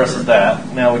that addresses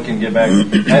that. Now we can get back.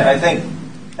 I think,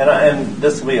 and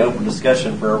this will be open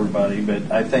discussion for everybody,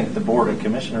 but I think the Board of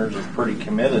Commissioners is pretty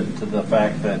committed to the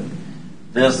fact that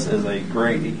this is a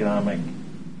great economic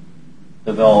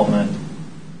development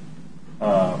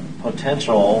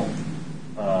potential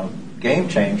game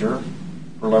changer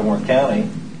for Leavenworth County,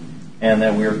 and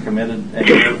that we are committed,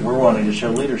 and we're wanting to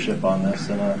show leadership on this.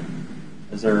 And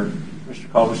is there, Mr.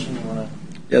 Culberson, you want to?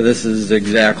 Yeah, this is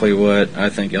exactly what I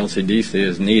think LCDC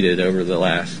has needed over the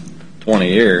last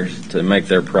 20 years to make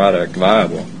their product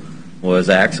viable, was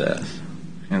access.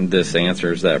 And this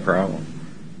answers that problem,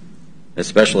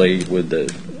 especially with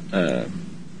the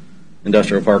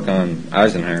industrial park on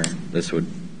Eisenhower. This would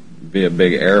be a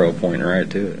big arrow pointing right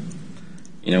to it.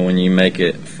 You know, when you make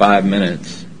it 5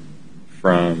 minutes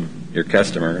from your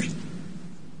customers,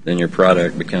 then your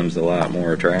product becomes a lot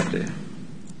more attractive.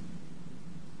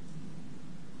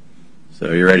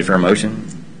 So you ready for a motion?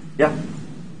 Yeah.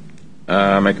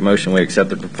 Make a motion we accept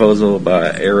the proposal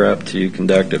by ARUP to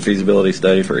conduct a feasibility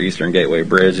study for Eastern Gateway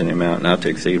Bridge in the amount not to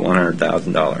exceed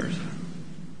 $100,000.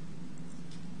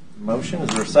 Motion, is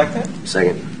there a second?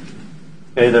 Second.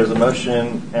 Okay, there's a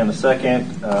motion and a second.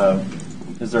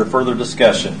 Is there further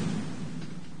discussion?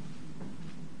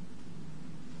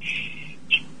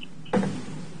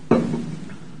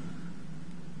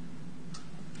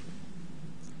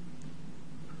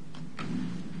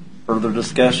 Further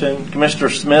discussion? Commissioner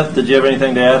Smith, did you have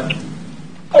anything to add?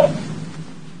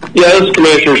 Yeah, this is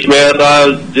Commissioner Smith. I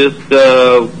was just,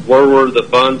 where were the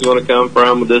funds going to come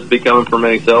from? Would this be coming from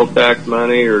any sales tax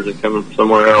money, or is it coming from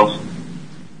somewhere else?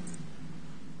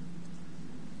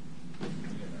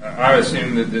 I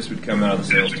assume that this would come out of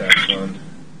the sales tax fund.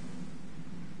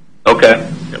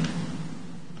 Okay. yep.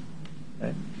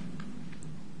 Okay.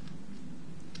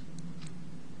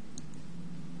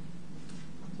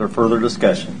 Is there further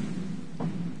discussion?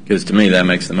 Because to me, that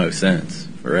makes the most sense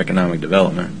for economic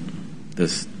development.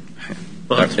 This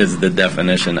is the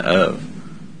definition of.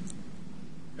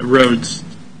 Roads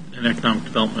and economic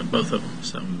development, both of them.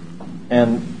 So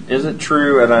And is it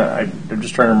true, and I'm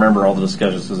just trying to remember all the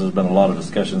discussions because there's been a lot of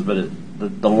discussions, but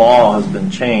the law has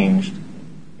been changed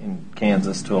in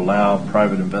Kansas to allow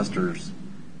private investors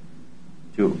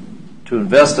to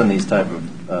invest in these type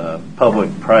of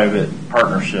public-private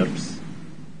partnerships,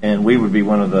 and we would be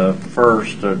one of the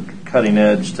first or cutting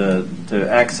edge to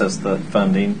access the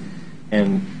funding,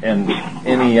 and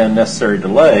any unnecessary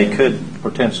delay could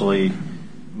potentially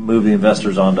move the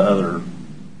investors onto other.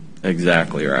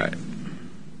 Exactly right.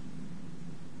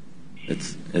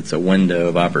 It's a window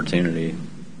of opportunity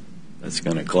that's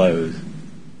going to close.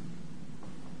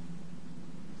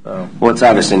 Well, it's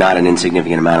obviously not an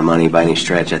insignificant amount of money by any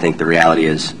stretch. I think the reality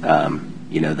is,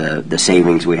 the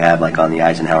savings we have, like on the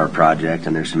Eisenhower project,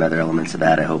 and there's some other elements of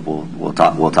that. I hope we'll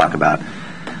talk about.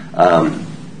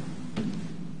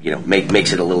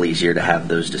 Makes it a little easier to have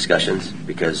those discussions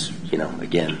because,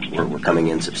 again, we're coming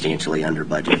in substantially under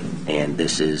budget, and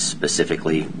this is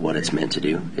specifically what it's meant to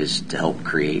do, is to help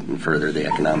create and further the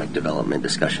economic development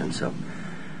discussion. So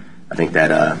I think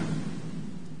that,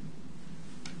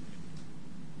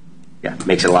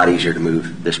 makes it a lot easier to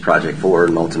move this project forward,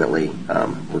 and ultimately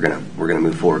we're gonna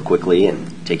move forward quickly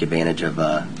and take advantage of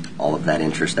all of that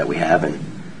interest that we have, and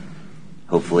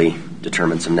hopefully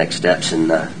determine some next steps in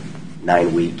the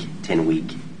 9-week,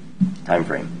 10-week time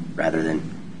frame rather than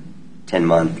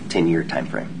 10-month, 10-year time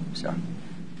frame. So,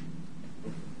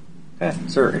 okay,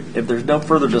 sir. If there's no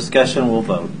further discussion, we'll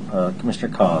vote.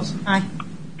 Commissioner Cause. Aye.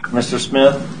 Mr.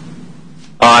 Smith.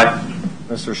 Aye.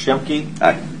 Mr. Shimke.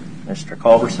 Aye. Mr.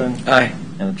 Culberson. Aye.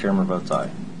 And the chairman votes aye.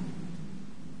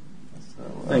 So,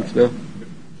 Thanks, Bill.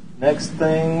 Next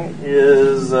thing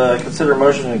is consider a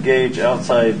motion to engage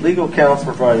outside legal counsel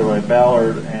provided by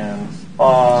Ballard and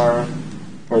Spar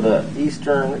for the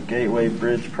Eastern Gateway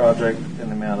Bridge project in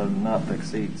the amount of not to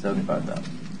exceed $75,000.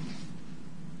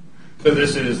 So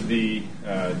this is the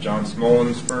John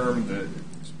Smollins firm that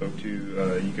spoke to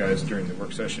you guys during the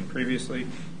work session previously,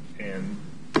 and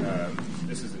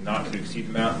this is a not to exceed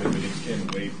amount that would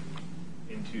extend way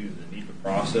into the NEPA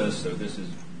process. So this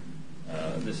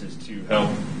is to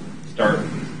help start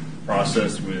the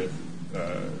process with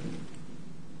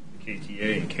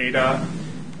KTA and KDOT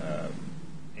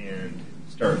and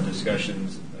start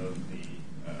discussions of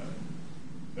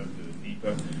the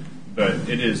NEPA. But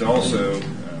it is also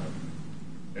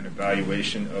an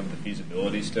evaluation of the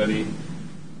feasibility study.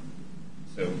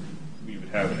 So we would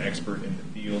have an expert in the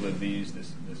field of these,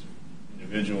 this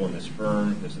individual in this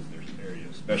firm, this is their area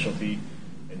of specialty,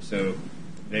 and so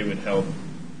they would have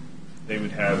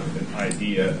an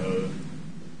idea of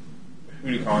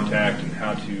who to contact and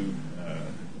how to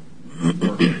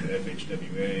work with the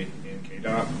FHWA and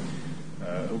KDOT,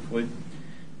 hopefully.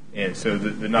 And so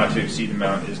the not to exceed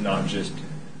amount is not just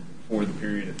for the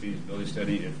period of feasibility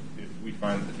study. If we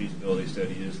find that the feasibility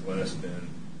study is less than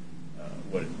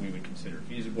what we would consider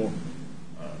feasible,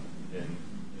 then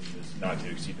this not to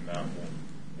exceed amount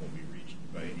won't be reached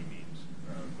by any means.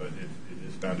 But if it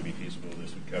is found to be feasible,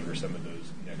 this would cover some of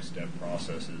those next step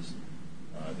processes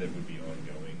that would be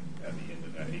ongoing at the end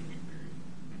of that 8-week period.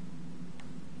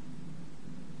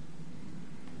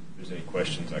 If there's any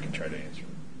questions, I can try to answer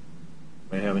them.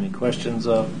 May I have any questions,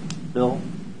 Bill?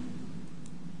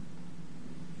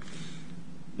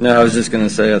 No, I was just going to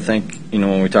say, I think,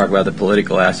 when we talk about the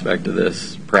political aspect of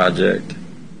this project,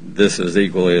 this is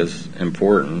equally as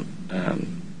important.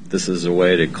 This is a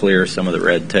way to clear some of the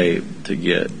red tape to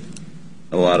get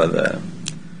a lot of the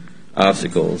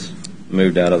obstacles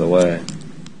moved out of the way.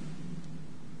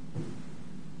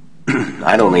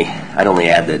 I'd only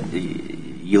add that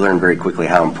you learn very quickly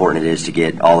how important it is to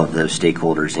get all of those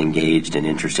stakeholders engaged and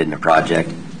interested in the project.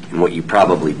 And what you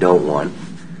probably don't want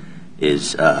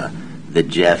is the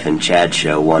Jeff and Chad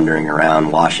show wandering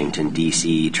around Washington,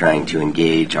 D.C. trying to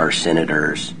engage our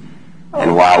senators.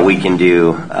 And while we can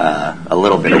do a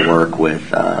little bit of work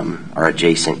with our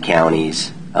adjacent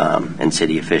counties and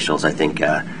city officials, I think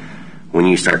when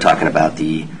you start talking about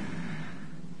the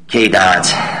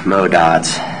KDOTs,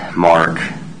 MoDOTs, MARC,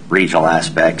 regional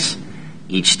aspects,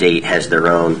 each state has their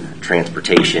own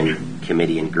transportation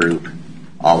committee and group,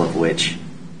 all of which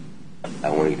I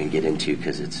won't even get into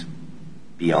because it's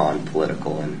beyond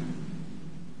political and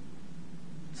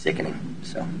sickening.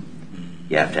 So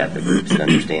you have to have the groups to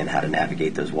understand how to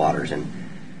navigate those waters. And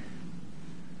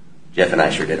Jeff and I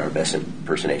sure did our best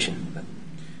impersonation.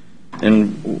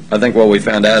 And I think what we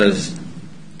found out is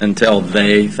until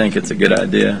they think it's a good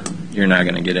idea, you're not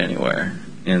going to get anywhere.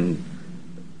 And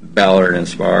Ballard and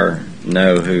Spar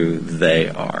know who they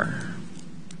are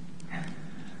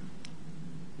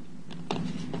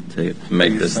to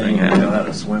make this thing happen. You know how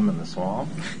to swim in the swamp?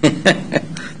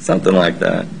 Something like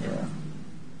that.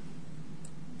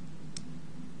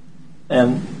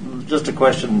 And just a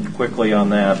question quickly on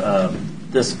that.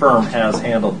 This firm has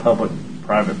handled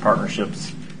public-private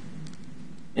partnerships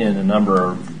in a number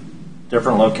of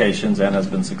different locations and has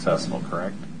been successful,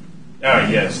 correct?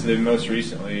 Yes. The most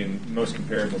recently and most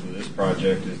comparable to this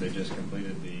project is they just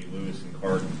completed the Lewis and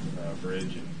Clark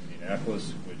Bridge in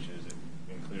Indianapolis, which is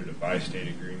included a bi-state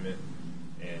agreement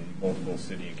in multiple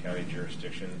city and county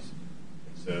jurisdictions.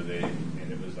 And so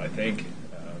it was, I think,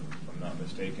 if I'm not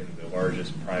mistaken, the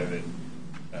largest private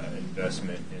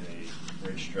investment in a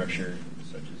bridge structure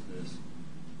such as this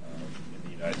in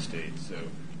the United States. So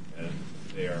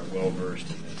they are well versed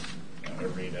in this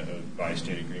arena of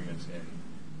bi-state agreements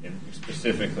and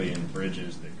specifically in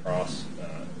bridges that cross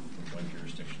from one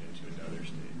jurisdiction into another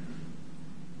state.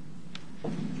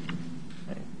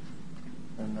 Okay.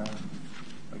 And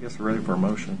I guess we're ready for a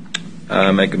motion.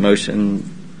 Make a motion.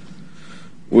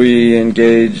 We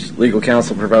engage legal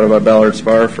counsel provided by Ballard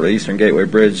Spahr for the Eastern Gateway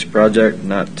Bridge project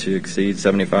not to exceed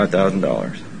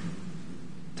 $75,000.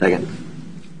 Second.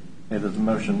 Okay, there's a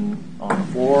motion on the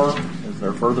floor. Is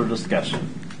there further discussion?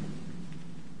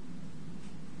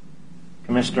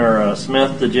 Commissioner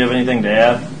Smith, did you have anything to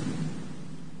add?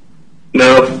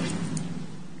 No.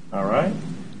 All right.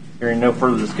 Hearing no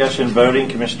further discussion, voting.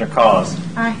 Commissioner Cause.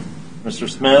 Aye. Mr.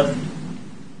 Smith.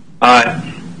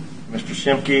 Aye. Mr.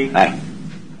 Shimke. Aye.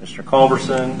 Mr.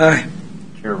 Culberson. Aye.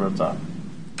 Chair votes aye.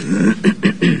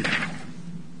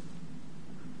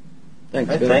 Thanks,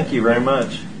 Okay, Bill. thank you very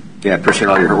much. Yeah, I appreciate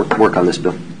all your work on this,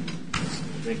 Bill.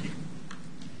 Thank you.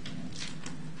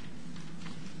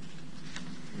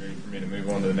 Ready for me to move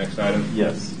on to the next item?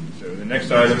 Yes. So the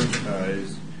next item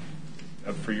is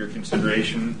up for your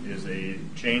consideration is a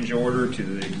change order to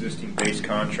the existing base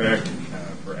contract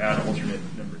for add alternate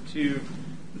number 2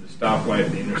 for the stoplight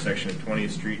at the intersection of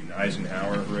 20th Street and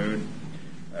Eisenhower Road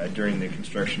during the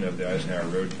construction of the Eisenhower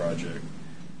Road project.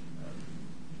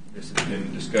 This has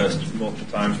been discussed multiple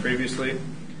times previously.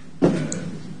 It is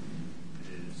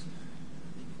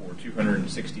for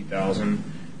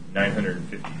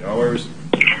 $260,950.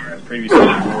 Previously,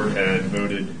 the board had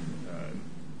voted to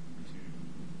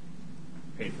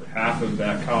pay for half of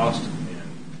that cost and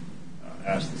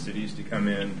asked the cities to come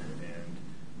in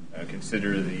and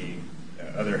consider the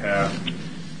other half.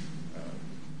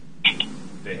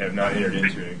 They have not entered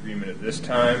into an agreement at this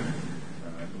time.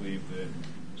 I believe that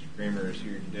Mr. Kramer is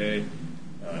here today.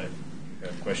 You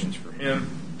have questions for him,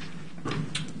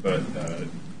 but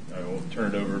I will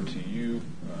turn it over to you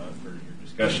for your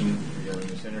discussion regarding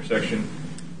this intersection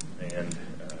and the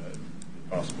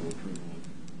possible approval of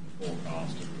the full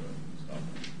cost of the stop.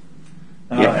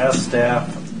 As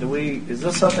staff, is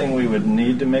this something we would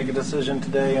need to make a decision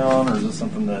today on, or is this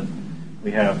something that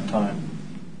we have time?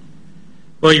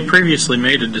 Well, you previously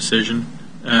made a decision,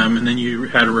 and then you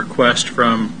had a request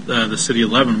from the city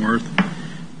of Leavenworth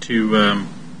to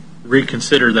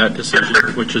reconsider that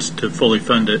decision, which is to fully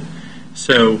fund it.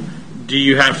 So do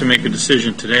you have to make a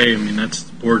decision today? I mean, that's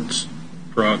the board's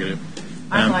prerogative.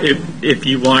 If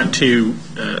you want to,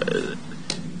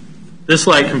 this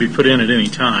light can be put in at any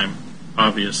time,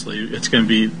 obviously. It's going to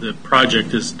be, the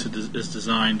project is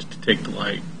designed to take the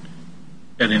light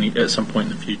at some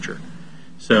point in the future.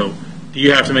 So do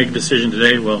you have to make a decision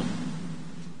today? Well,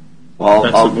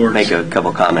 I'll make a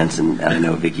couple comments, and I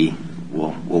know Vicki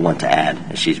will want to add,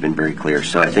 as she's been very clear.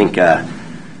 So I think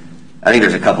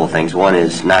there's a couple of things. One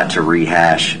is not to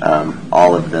rehash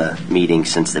all of the meetings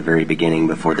since the very beginning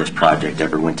before this project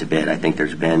ever went to bid. I think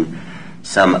there's been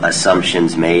some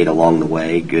assumptions made along the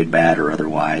way, good, bad, or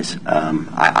otherwise.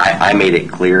 I made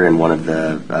it clear in one of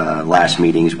the last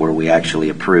meetings where we actually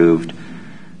approved,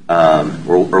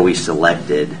 where we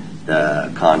selected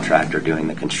the contractor doing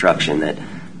the construction, that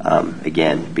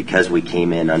again, because we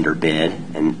came in under bid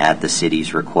and at the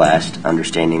city's request,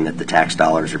 understanding that the tax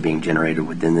dollars are being generated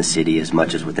within the city as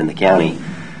much as within the county,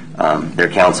 their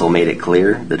council made it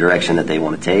clear the direction that they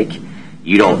want to take.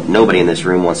 Nobody in this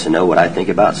room wants to know what I think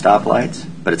about stoplights,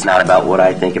 but it's not about what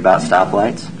I think about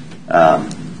stoplights.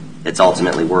 It's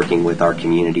ultimately working with our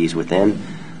communities within.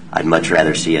 I'd much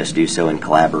rather see us do so in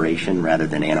collaboration rather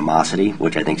than animosity,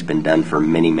 which I think has been done for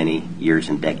many, many years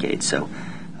and decades. So,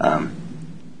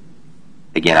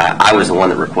 again, I was the one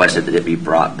that requested that it be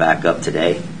brought back up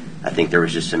today. I think there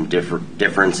was just some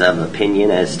difference of opinion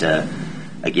as to,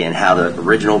 again, how the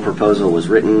original proposal was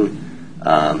written,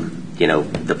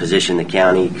 the position the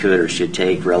county could or should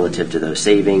take relative to those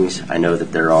savings. I know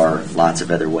that there are lots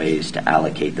of other ways to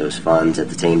allocate those funds. At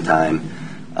the same time,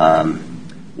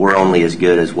 we're only as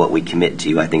good as what we commit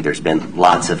to. I think there's been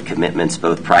lots of commitments,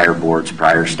 both prior boards,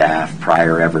 prior staff,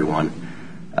 prior everyone.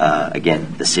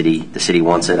 Again, the city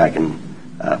wants it. I can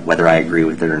whether I agree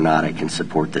with it or not, I can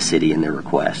support the city in their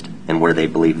request and where they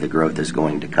believe the growth is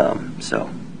going to come. So,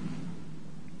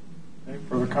 any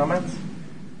further comments?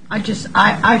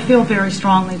 I feel very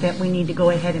strongly that we need to go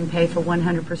ahead and pay for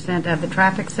 100% of the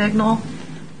traffic signal,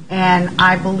 and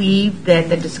I believe that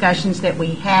the discussions that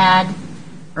we had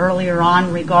earlier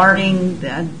on regarding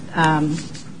the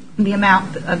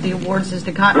amount of the awards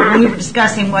when we were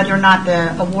discussing whether or not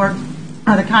the award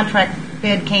or the contract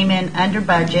bid came in under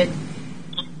budget,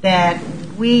 that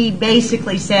we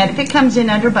basically said if it comes in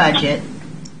under budget,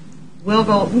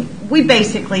 we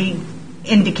basically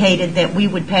indicated that we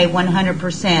would pay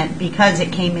 100% because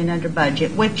it came in under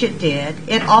budget, which it did.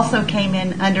 It also came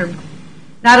in under,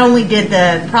 not only did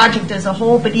the project as a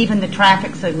whole, but even the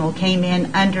traffic signal came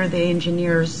in under the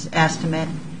engineer's estimate.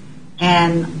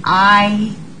 And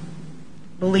I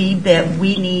believe that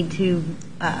we need to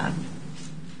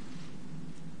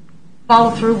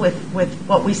follow through with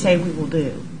what we say we will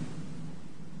do.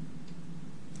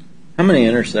 How many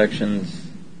intersections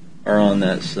are on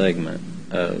that segment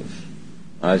of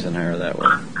Eisenhower that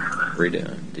we're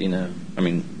redoing? Do you know? I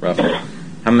mean, roughly.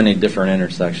 How many different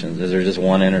intersections? Is there just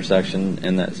one intersection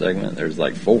in that segment? There's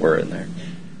like 4 in there.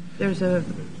 There's 6.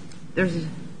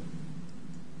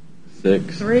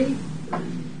 3.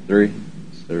 3. This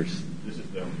is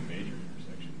the only major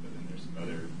intersection, but then there's some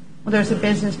other. Well, there's a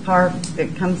business park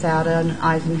that comes out on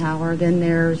Eisenhower. Then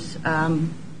there's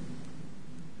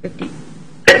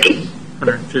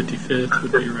 155th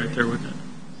would be right there with it.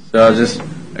 So I just.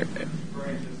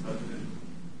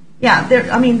 Yeah,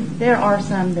 there are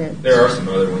some that. There are some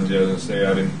other ones. Yeah, I was gonna say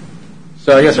I didn't.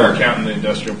 So I guess start counting the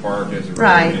industrial park as a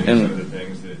right. And some of the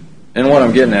things that. And what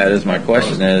I'm getting at is my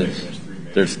question is,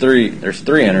 there's three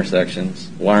intersections.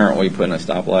 Why aren't we putting a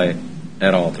stoplight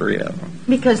at all 3 of them?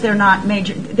 Because they're not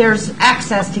major. There's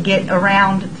access to get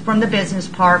around from the business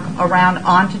park around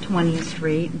onto 20th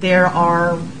Street. There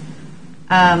are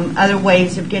other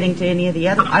ways of getting to any of the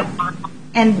other.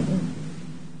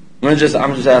 I'm just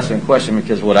asking a question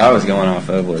because what I was going off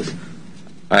of was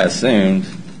I assumed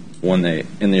when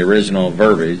in the original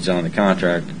verbiage on the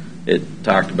contract it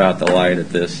talked about the light at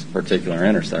this particular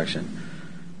intersection,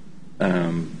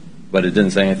 but it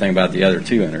didn't say anything about the other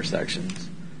 2 intersections.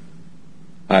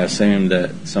 I assumed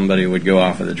that somebody would go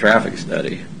off of the traffic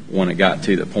study when it got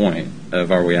to the point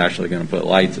of are we actually going to put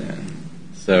lights in.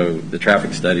 So the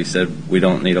traffic study said we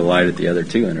don't need a light at the other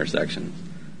 2 intersections.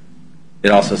 It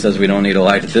also says we don't need a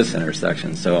light at this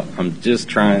intersection. So I'm just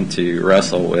trying to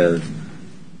wrestle with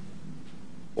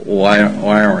why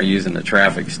aren't we using the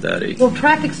traffic study? Well,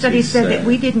 traffic study said that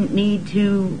we didn't need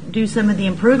to do some of the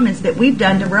improvements that we've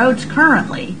done to roads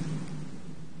currently.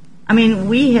 I mean,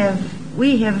 we have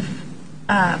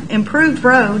improved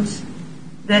roads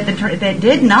that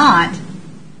did not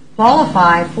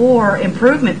qualify for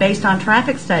improvement based on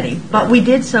traffic study, but we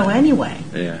did so anyway.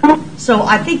 Yeah. So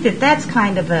I think that's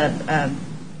kind of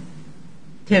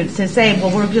to say,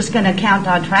 well, we're just going to count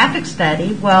on traffic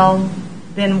study. Well,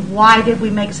 then why did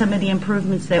we make some of the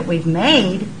improvements that we've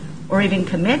made or even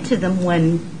commit to them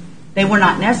when they were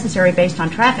not necessary based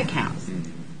on traffic counts?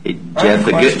 Hey, Jeff,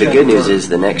 the good news is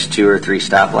the next 2 or 3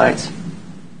 stoplights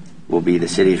will be the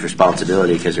city's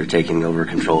responsibility because they're taking over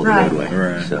control of the roadway.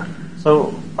 Right.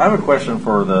 So I have a question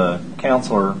for the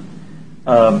counselor.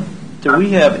 Do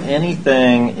we have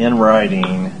anything in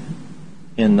writing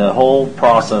in the whole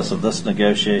process of this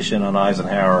negotiation on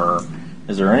Eisenhower?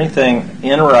 Is there anything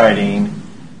in writing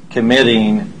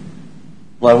committing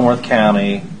Leavenworth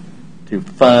County to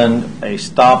fund a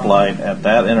stoplight at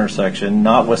that intersection,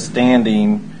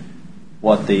 notwithstanding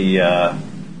what the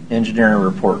engineering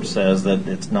report says that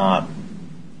it's not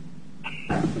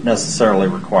necessarily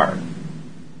required?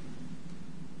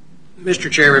 Mr.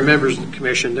 Chairman, members of the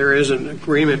Commission, there is an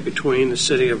agreement between the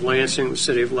City of Lansing, the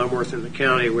City of Leavenworth, and the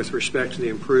County with respect to the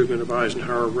improvement of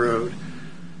Eisenhower Road.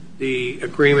 The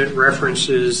agreement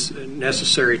references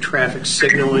necessary traffic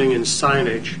signaling and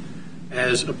signage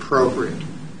as appropriate.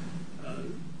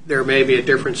 There may be a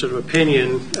difference of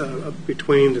opinion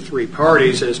between the 3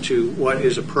 parties as to what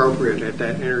is appropriate at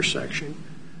that intersection.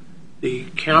 The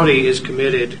county is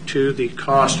committed to the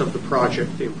cost of the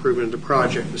project, the improvement of the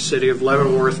project. The City of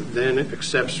Leavenworth then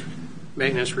accepts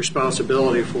maintenance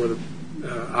responsibility for the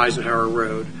Eisenhower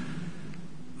Road.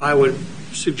 I would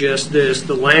suggest this: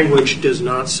 the language does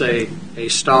not say a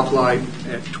stoplight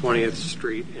at 20th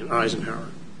Street in Eisenhower.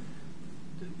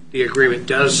 The agreement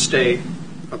does state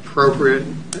appropriate,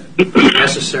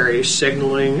 necessary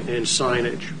signaling and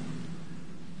signage.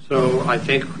 So I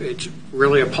think it's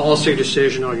really a policy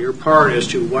decision on your part as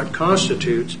to what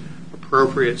constitutes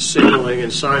appropriate signaling and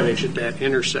signage at that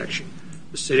intersection.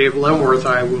 The City of Leavenworth,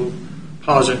 I will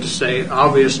posit to say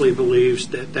obviously believes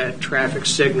that that traffic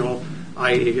signal,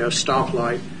 i.e. a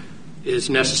stoplight, is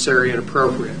necessary and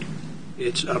appropriate.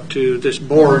 It's up to this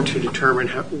board to determine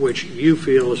which you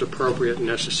feel is appropriate and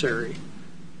necessary.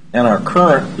 And our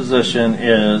current position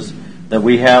is that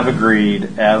we have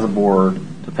agreed as a board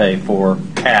to pay for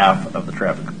half of the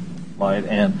traffic light,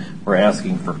 and we're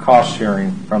asking for cost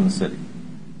sharing from the city.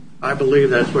 I believe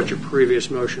that's what your previous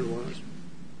motion was.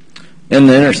 In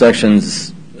the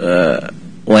intersections,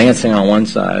 Lansing on one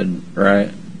side,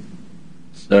 right?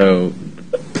 So,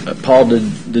 Paul,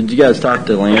 did you guys talk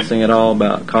to Lansing at all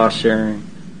about cost sharing?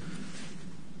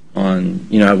 On,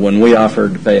 when we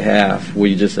offered to pay half,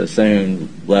 we just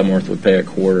assumed Leavenworth would pay a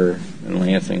quarter and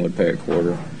Lansing would pay a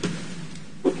quarter.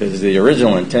 Because the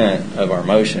original intent of our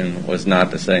motion was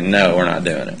not to say, no, we're not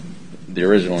doing it. The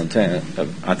original intent,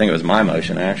 I think it was my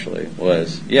motion actually,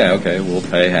 was, yeah, okay, we'll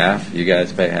pay half, you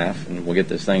guys pay half, and we'll get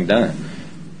this thing done.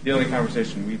 The only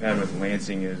conversation we've had with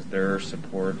Lansing is their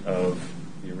support of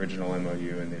the original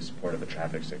MOU and the support of the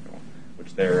traffic signal,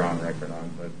 which they're on record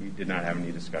on, but we did not have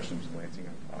any discussions with Lansing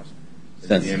on cost.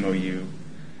 The MOU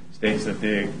states that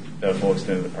the full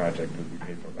extent of the project would be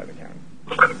paid for by the county.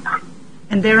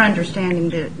 And their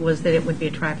understanding was that it would be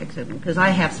a traffic signal, because I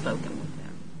have spoken with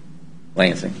them.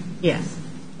 Lansing? Yes.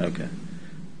 Okay.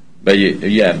 But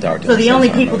you haven't talked to them. So the only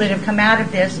people motion. that have come out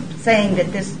of this saying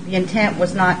that the intent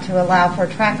was not to allow for a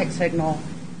traffic signal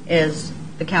is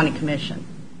the county commission.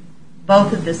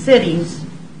 Both of the cities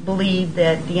believe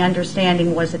that the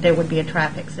understanding was that there would be a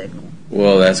traffic signal.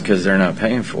 Well, that's because they're not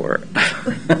paying for it.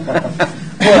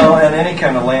 Well, and any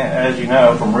kind of land, as you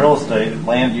know, from real estate,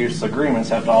 land use agreements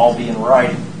have to all be in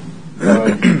writing. So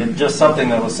it's just something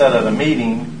that was said at a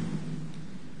meeting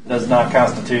does not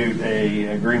constitute a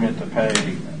agreement to pay.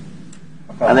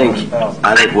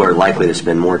 I think we're likely to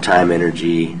spend more time,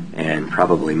 energy, and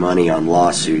probably money on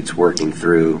lawsuits working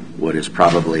through what is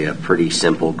probably a pretty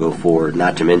simple go forward.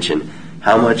 Not to mention,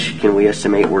 how much can we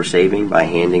estimate we're saving by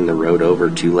handing the road over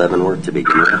to Leavenworth to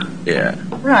begin with? Yeah.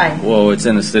 Right. Well, it's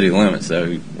in the city limits,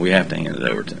 so we have to hand it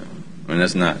over to them. I mean,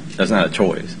 that's not a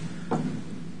choice.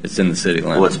 It's in the city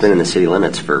limits. Well, it's been in the city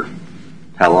limits for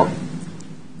how long?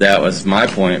 That was my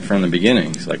point from the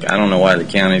beginning. It's like, I don't know why the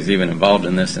county's even involved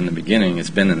in this in the beginning.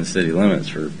 It's been in the city limits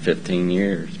for 15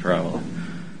 years, probably.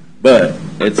 But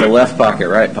it's a left pocket,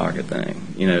 right pocket thing.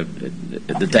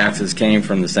 The taxes came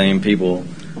from the same people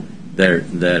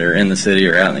that are in the city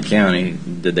or out in the county.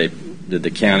 Did the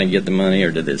county get the money,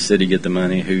 or did the city get the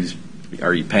money?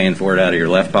 Are you paying for it out of your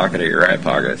left pocket or your right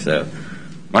pocket? So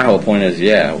my whole point is,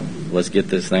 yeah, let's get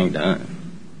this thing done.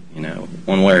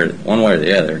 One way or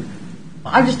the other.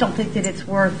 I just don't think that it's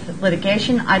worth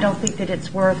litigation. I don't think that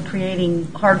it's worth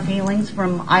creating hard feelings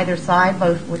from either side,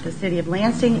 both with the city of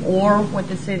Lansing or with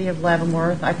the city of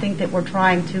Leavenworth. I think that we're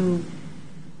trying to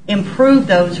improve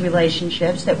those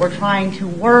relationships, that we're trying to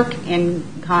work in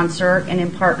concert and in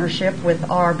partnership with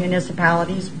our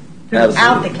municipalities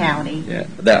throughout the county. Yeah,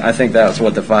 I think that's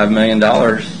what the $5 million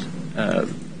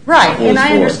right, and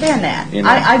I understand that.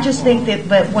 I just think that,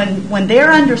 but when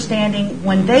their understanding,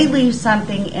 when they leave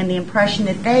something and the impression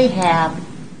that they have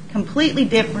completely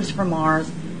differs from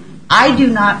ours, I do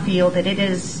not feel that it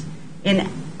is in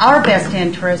our best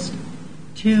interest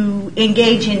to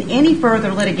engage in any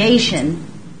further litigation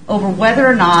over whether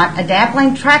or not a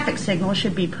dappling traffic signal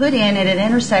should be put in at an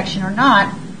intersection or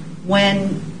not.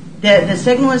 When the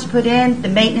signal is put in, the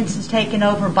maintenance is taken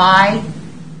over by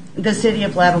the city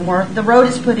of Leavenworth. The road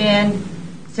is put in,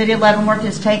 city of Leavenworth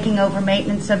is taking over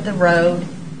maintenance of the road.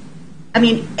 I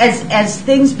mean, as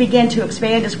things begin to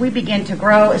expand, as we begin to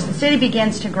grow, as the city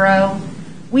begins to grow,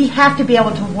 we have to be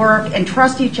able to work and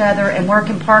trust each other and work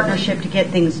in partnership to get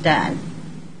things done.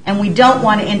 And we don't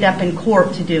want to end up in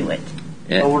court to do it.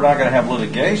 Yeah. Well, we're not going to have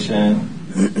litigation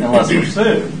unless we're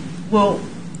sued. Well,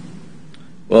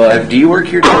 do you work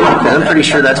here too? I'm pretty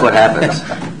sure that's what happens.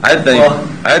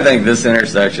 I think this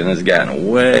intersection has gotten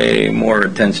way more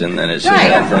attention than it should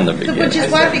have from the beginning. Which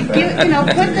is why we put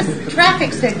the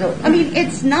traffic signal. I mean,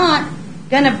 it's not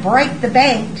going to break the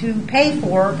bank to pay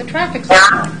for the traffic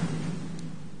signal.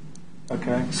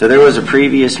 Okay. So there was a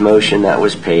previous motion that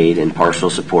was paid in partial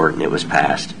support, and it was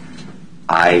passed.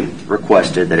 I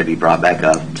requested that it be brought back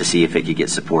up to see if it could get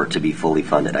support to be fully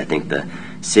funded. I think the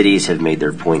cities have made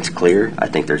their points clear. I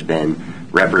think there's been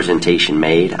representation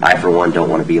made. I, for one, don't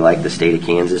want to be like the state of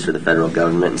Kansas or the federal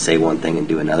government and say one thing and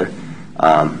do another.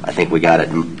 I think we got it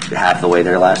half the way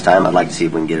there last time. I'd like to see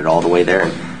if we can get it all the way there.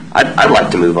 And I'd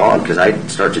like to move on, because I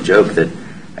start to joke that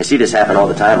I see this happen all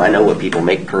the time. I know what people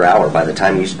make per hour. By the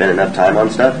time you spend enough time on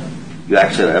stuff, you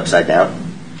actually are upside down.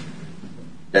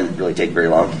 Doesn't really take very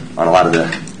long on a lot of the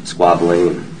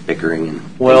squabbling and bickering.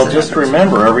 And well, just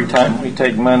remember, every time we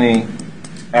take money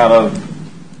out of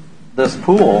this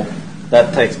pool,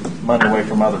 that takes money away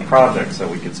from other projects that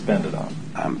we could spend it on.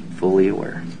 I'm fully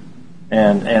aware.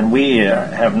 And we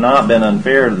have not been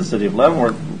unfair to the city of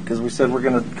Leavenworth because we said we're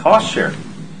going to cost share.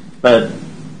 But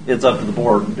it's up to the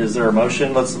board. Is there a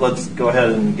motion? Let's go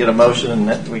ahead and get a motion,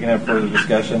 and we can have further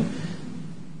discussion.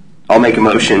 I'll make a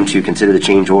motion to consider the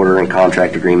change order and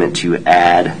contract agreement to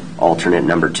add alternate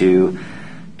number 2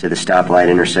 to the stoplight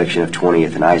intersection of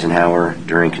 20th and Eisenhower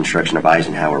during construction of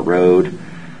Eisenhower Road.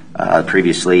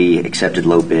 Previously accepted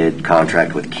low bid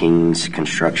contract with King's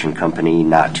Construction Company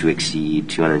not to exceed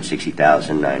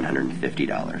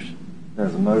 $260,950.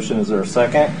 There's a motion. Is there a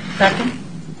second? Second.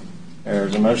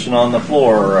 There's a motion on the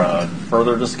floor.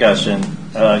 Further discussion.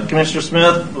 Commissioner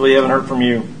Smith, we haven't heard from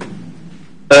you.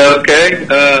 Okay.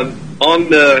 On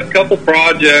the couple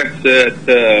projects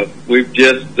that we've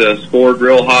just scored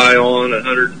real high on,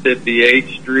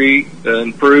 158th Street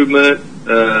improvement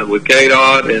with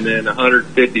KDOT, and then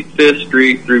 155th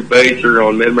Street through Baser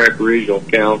on Mid-America Regional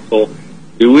Council.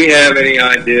 Do we have any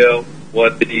idea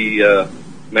what the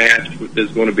match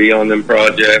is going to be on them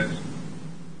projects?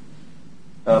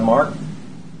 Mark?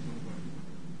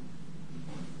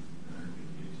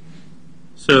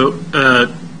 So,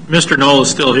 Mr. Knoll is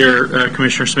still here,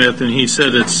 Commissioner Smith, and he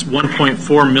said it's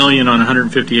 $1.4 million on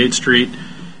 158th Street.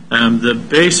 The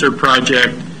Baser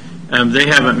project, they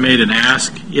haven't made an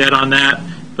ask yet on that,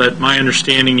 but my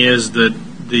understanding is that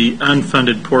the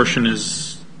unfunded portion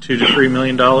is $2 to $3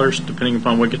 million, depending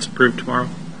upon what gets approved tomorrow.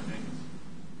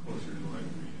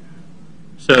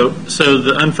 So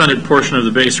the unfunded portion of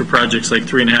the Baser project is like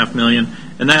 $3.5 million,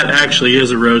 and that actually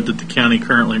is a road that the county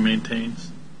currently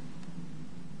maintains.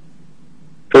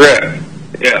 Correct.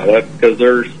 Yeah, because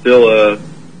they're still a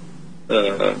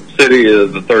city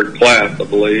of the third class, I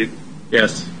believe.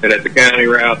 Yes. And it's a county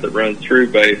route that runs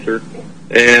through Baser.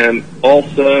 And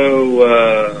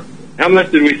also, how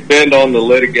much did we spend on the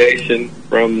litigation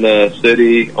from the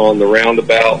city on the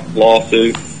roundabout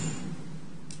lawsuit?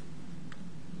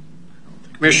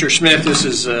 Commissioner Smith, this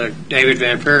is David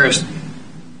Van Paris.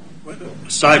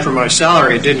 Aside from my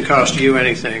salary, it didn't cost you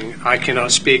anything. I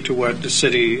cannot speak to what the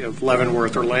city of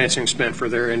Leavenworth or Lansing spent for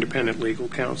their independent legal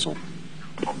counsel.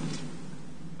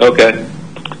 Okay.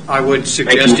 I would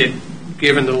suggest it,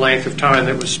 given the length of time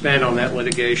that was spent on that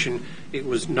litigation, it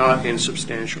was not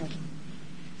insubstantial.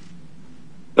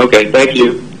 Okay, thank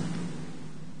you.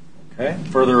 Okay,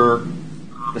 further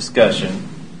discussion.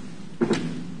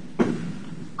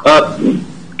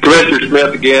 Commissioner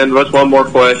Smith again, just one more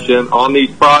question. On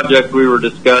these projects we were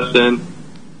discussing,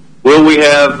 will we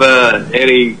have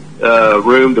any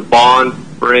room to bond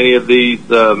for any of these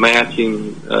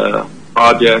matching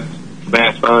projects,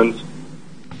 match funds?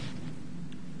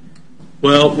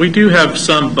 Well, we do have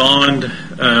some bond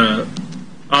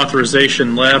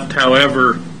authorization left.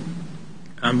 However,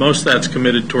 most of that's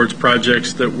committed towards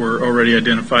projects that were already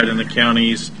identified in the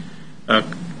county's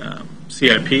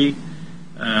CIP.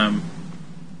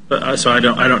 So I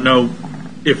don't know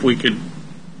if we could,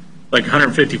 like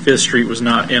 155th Street was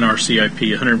not in our CIP,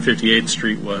 158th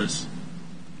Street was.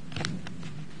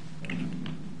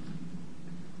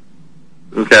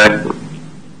 Okay.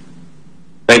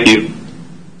 Thank you.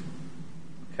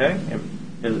 Okay.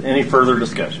 Is any further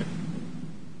discussion?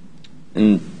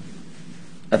 And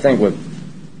I think what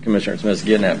Commissioner Smith's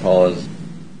getting at, Paul, is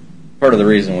part of the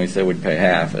reason we said we'd pay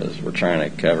half is we're trying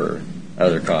to cover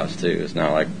other costs too. It's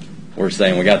not like we're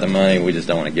saying we got the money, we just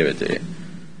don't want to give it to you.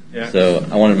 Yeah. So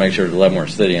I want to make sure the Leavenworth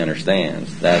City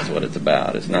understands that's what it's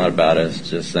about. It's not about us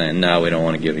just saying, no, we don't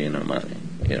want to give you no money.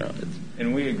 You know.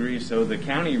 And we agree. So the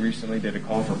county recently did a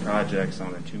call for projects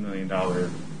on a $2 million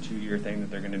 2-year thing that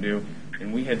they're going to do,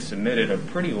 and we had submitted a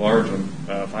pretty large one,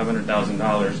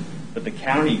 $500,000. But the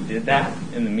county did that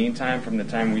in the meantime, from the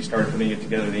time we started putting it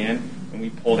together to the end, and we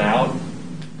pulled out.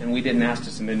 And we didn't ask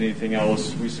to submit anything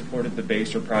else. We supported the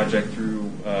Baser project through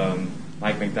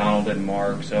Mike McDonald and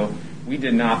Mark. So we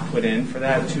did not put in for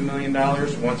that $2 million.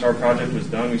 Once our project was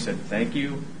done, we said, thank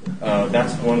you.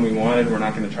 That's the one we wanted. We're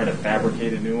not going to try to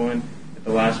fabricate a new one at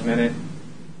the last minute.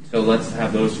 So let's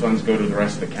have those funds go to the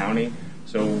rest of the county.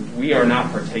 So we are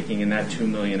not partaking in that $2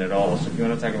 million at all. So if you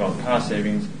want to talk about cost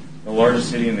savings, the largest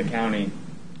city in the county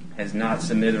has not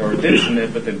submitted, or did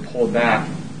submit, but then pulled back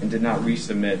and did not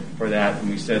resubmit for that. And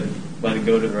we said, let it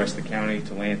go to the rest of the county,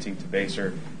 to Lansing, to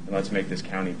Baser, and let's make this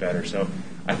county better. So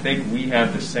I think we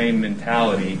have the same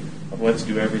mentality of let's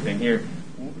do everything here.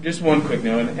 Just one quick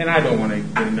note, and I don't want to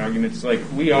get into arguments. Like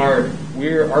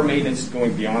our maintenance is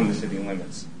going beyond the city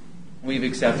limits. we've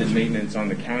accepted maintenance on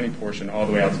the county portion all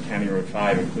the way out to County Road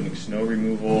 5, including snow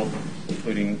removal,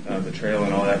 including the trail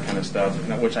and all that kind of stuff,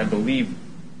 which I believe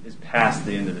is past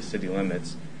the end of the city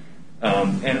limits.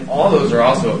 And all those are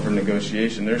also up for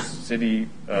negotiation. There's city,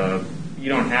 you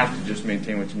don't have to just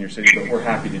maintain what's in your city, but we're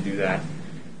happy to do that.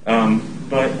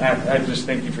 But I just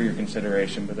thank you for your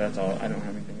consideration, but that's all. I don't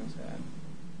have anything else to add.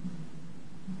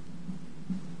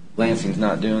 Lansing's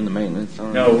not doing the maintenance on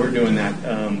it? No, we're doing that.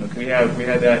 We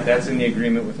had that. That's in the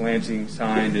agreement with Lansing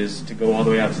signed, is to go all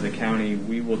the way out to the county.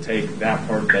 We will take that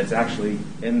part that's actually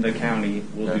in the county.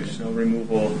 We'll do snow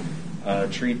removal,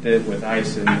 treat it with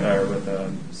ice and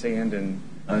with sand and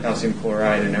calcium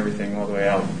chloride and everything all the way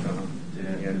out.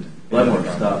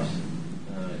 Leavenworth stops.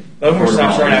 Leavenworth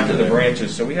stops right after the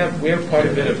branches, so we have quite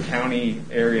a bit of county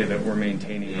area that we're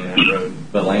maintaining on that road.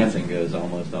 But Lansing goes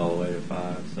almost all the way to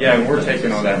 5. So yeah, and we're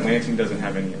taking all that. Lansing doesn't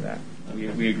have any of that. Okay.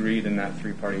 We agreed in that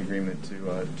 3-party agreement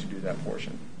to do that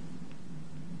portion.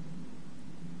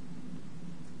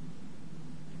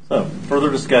 So, further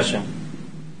discussion.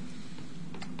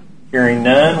 Hearing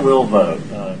none, we'll vote.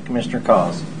 Commissioner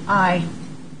Cos. Aye.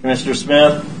 Commissioner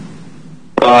Smith.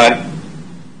 Aye.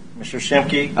 Commissioner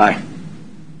Shimke. Aye.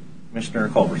 Commissioner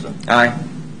Culberson. Aye.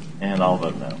 And I'll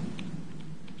vote no.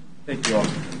 Thank you all.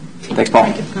 Thanks, Paul.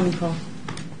 Thank you for coming, Paul.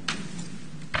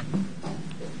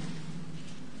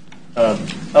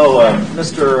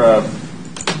 Mr.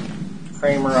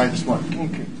 Kramer, I just want.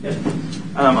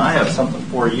 I have something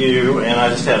for you, and I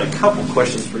just had a couple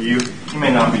questions for you. You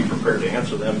may not be prepared to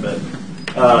answer them, but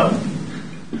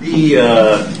the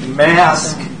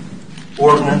mask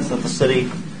ordinance that the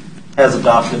city has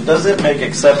adopted, does it make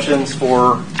exceptions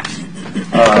for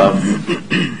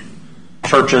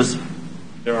churches?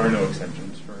 There are no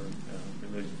exceptions for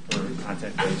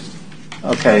content-based.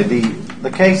 Okay,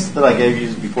 the case that I gave you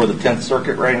is before the 10th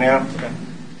Circuit right now. Okay.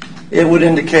 It would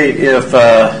indicate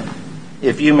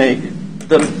if you make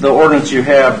the ordinance you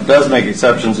have does make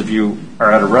exceptions. If you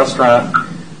are at a restaurant,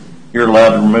 you're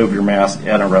allowed to remove your mask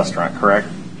at a restaurant, correct?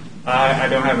 I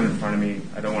don't have it in front of me.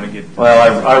 I don't want to get.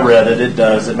 Well, I read it. It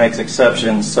does. It makes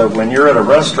exceptions. So when you're at a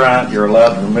restaurant, you're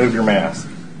allowed to remove your mask.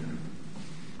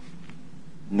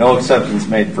 No exceptions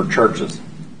made for churches.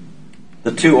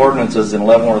 The two ordinances in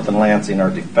Leavenworth and Lansing are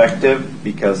defective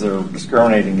because they're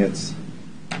discriminating against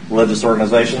religious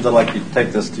organizations. I'd like you to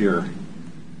take this to your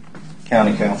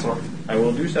county council. I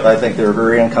will do so. I think they're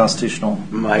very unconstitutional.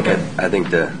 Mike, I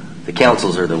think the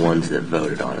councils are the ones that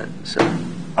voted on it. So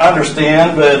I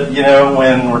understand, but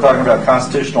when we're talking about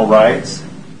constitutional rights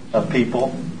of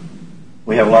people,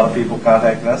 we have a lot of people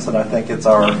contacting us, and I think it's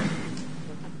our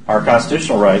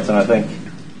constitutional rights, and I think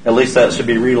at least that should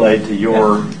be relayed to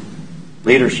your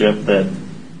leadership that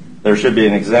there should be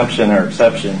an exemption or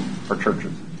exception for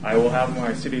churches. I will have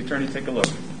my city attorney take a look.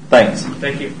 Thanks.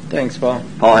 Thank you. Thanks, Paul.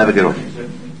 Paul, have a good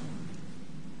one.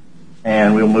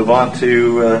 And we'll move on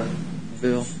to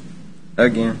Bill.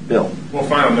 Again. Bill. Well,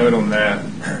 final note on that.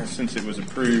 Since it was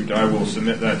approved, I will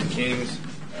submit that to Kings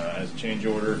as a change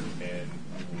order, and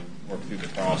we will work through the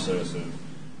process of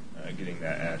getting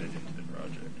that added into the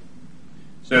project.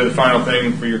 So the final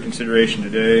thing for your consideration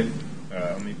today,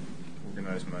 let me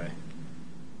organize my,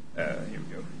 here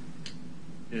we go,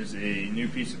 is a new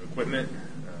piece of equipment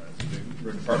the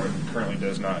road department currently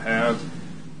does not have.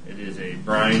 It is a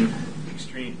brine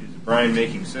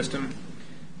making system.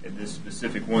 And this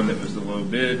specific one that was the low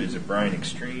bid is a Brine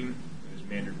Extreme. It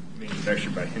was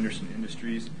manufactured by Henderson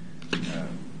Industries.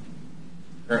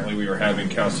 Currently, we are having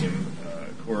calcium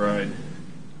chloride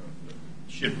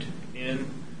shipped in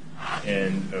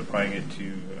and applying it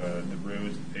to the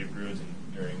roads, the paved roads,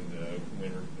 during the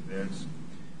winter events.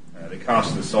 The cost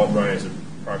of the salt brine is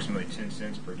approximately 10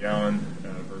 cents per gallon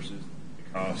versus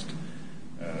the cost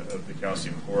of the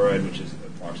calcium chloride, which is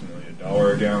approximately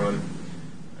 $1 a gallon.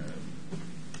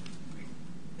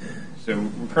 So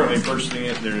we're currently purchasing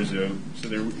it. So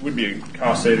there would be a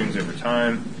cost savings over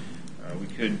time. We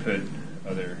could put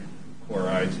other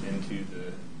chlorides into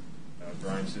the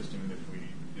brine system if we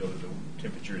feel that the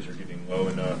temperatures are getting low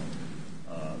enough,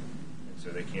 and so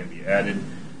they can be added.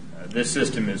 This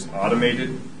system is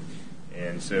automated,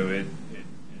 and so it is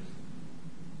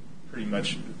pretty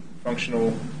much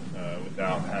functional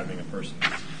without having a person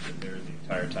sit there the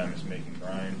entire time it's making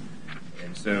brine.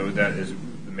 And so that is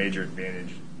the major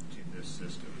advantage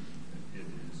system. It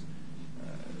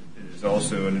is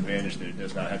also an advantage that it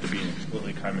does not have to be in a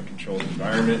completely climate-controlled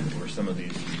environment, where some of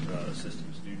these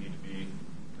systems do need to be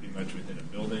pretty much within a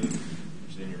building,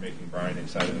 which then you're making brine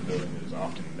inside of a building that is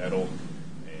often metal,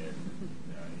 and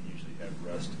you usually have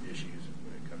rust issues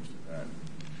when it comes to that.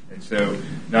 And so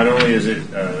not only is it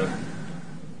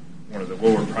one of the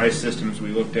lower price systems we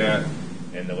looked at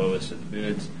and the lowest of the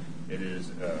bids. It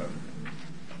is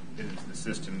the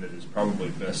system that is probably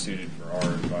best suited for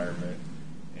our environment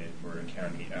and for a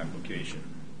county application.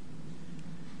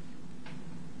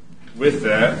 With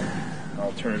that,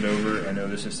 I'll turn it over. I know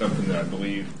this is something that I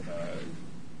believe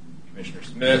Commissioner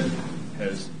Smith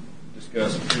has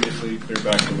discussed previously, clear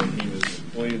back to when he was an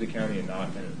employee of the county and not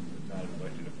an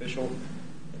elected official,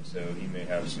 and so he may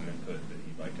have some input that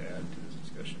he'd like to add to this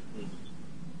discussion.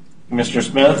 Commissioner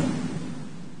Smith?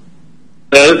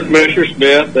 This is Commissioner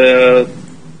Smith.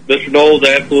 Mr. Knoll's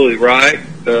absolutely right.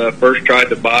 First tried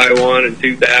to buy one in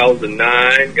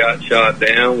 2009, got shot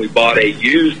down. We bought a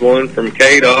used one from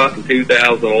KDOT in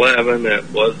 2011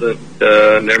 that wasn't,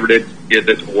 never did get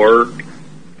it to work.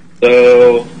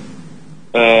 So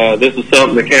this is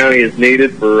something the county has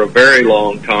needed for a very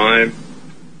long time,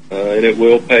 and it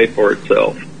will pay for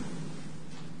itself.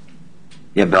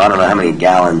 Yeah, Bill, I don't know how many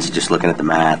gallons, just looking at the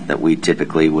math, that we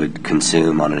typically would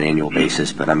consume on an annual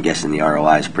basis, but I'm guessing the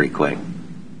ROI is pretty quick.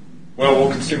 Well,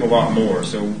 we'll consume a lot more.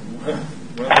 So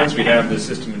once we have this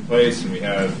system in place and we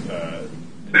have the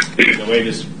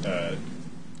latest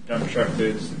dump truck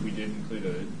bids, we did include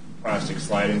a plastic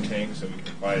sliding tank so we can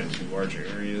apply it to larger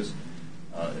areas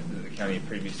that the county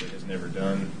previously has never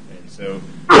done. And so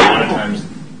a lot of times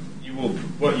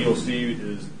what you'll see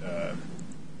is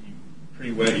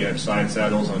pretty wet. You have side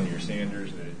saddles on your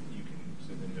sanders that you can,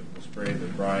 so then it will spray the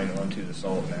brine onto the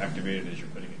salt and activate it as you're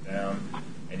putting it down.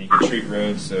 And you can treat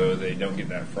roads so they don't get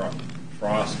that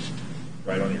frost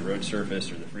right on your road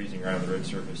surface or the freezing right on the road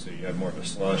surface, so you have more of a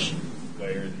slush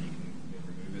layer that you can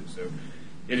remove it. So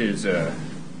it is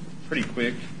pretty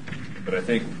quick, but I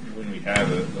think when we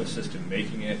have a system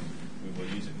making it, we will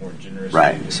use it more generously.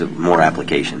 Right, so more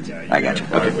applications. Yeah, I got you.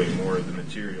 Apply Okay. way more of the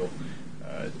material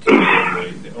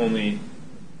to the only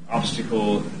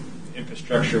obstacle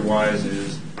infrastructure-wise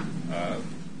is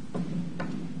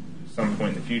some point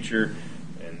in the future,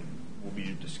 and we'll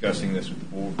be discussing this with the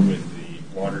board, with the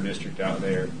water district out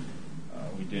there.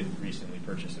 We did recently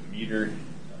purchase a meter,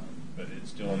 but it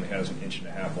still only has 1.5 inch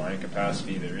line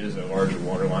capacity. There is a larger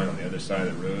water line on the other side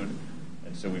of the road,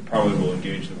 and so we probably will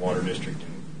engage the water district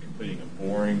in completing a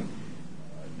boring.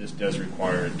 This does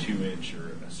require a 2-inch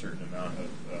or a certain amount of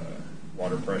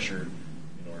water pressure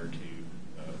in order to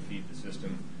feed the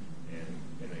system, and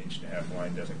an 1.5 inch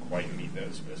line doesn't quite meet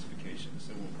those specifications.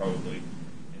 So we'll probably,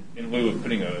 in lieu of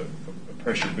putting a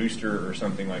pressure booster or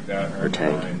something like that on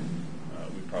the line,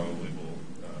 we probably will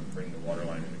bring the water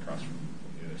line in across from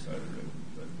the other side of the road.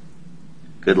 But,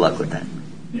 good luck with that.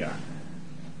 yeah.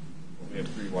 Well, we have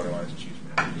 3 water lines to choose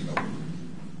from.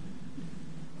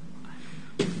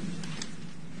 So.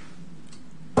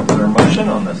 Is there a motion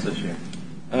on this issue?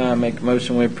 Make a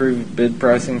motion we approve bid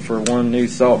pricing for one new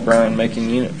salt brine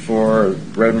making unit for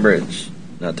Road and Bridge,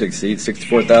 not to exceed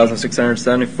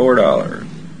 $64,674.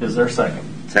 Is there a second?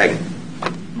 Second.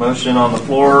 Motion on the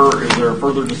floor. Is there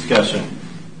further discussion?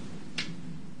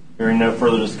 Hearing no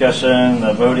further discussion,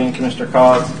 voting, Commissioner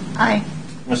Cos? Aye.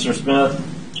 Commissioner Smith?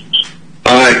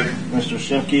 Aye. Commissioner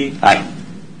Shimke? Aye.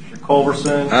 Mr.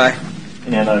 Culberson? Aye.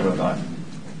 And I vote aye.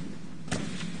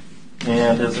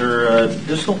 And is there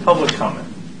additional public comment?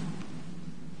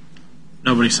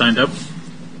 Nobody signed up.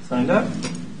 Signed up?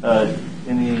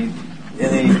 Any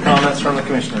comments from the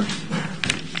commissioners?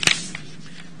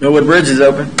 Millwood Bridge is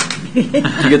open. Did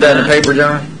you get that in the paper,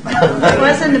 John? It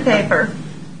was in the paper.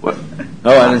 What?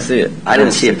 Oh, I didn't see it. I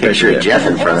didn't see a picture of Jeff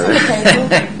in It front was of in the it.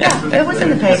 paper. Yeah, it was in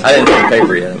the paper. I didn't see the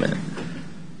paper yet, man.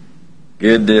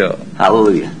 Good deal.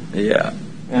 Hallelujah. Yeah.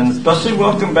 And especially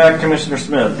welcome back, Commissioner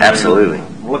Smith. Absolutely.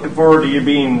 Looking forward to you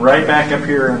being right back up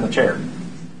here in the chair.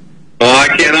 Well, I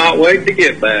cannot wait to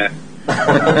get back.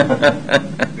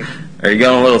 Are you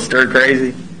going a little stir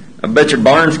crazy? I bet your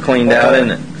barn's cleaned out, isn't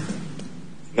it?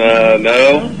 No.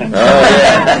 Oh,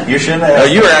 yeah. You shouldn't have. Oh,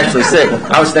 you were actually sick.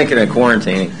 I was thinking of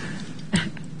quarantining.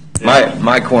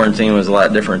 My quarantine was a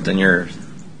lot different than yours.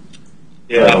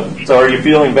 Yeah. So are you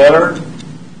feeling better?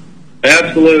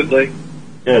 Absolutely.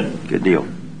 Good. Good deal.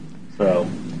 So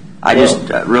I just,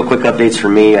 real quick updates for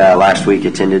me. Last week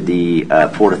attended the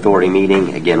Port Authority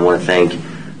meeting. Again, want to thank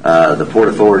the Port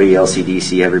Authority,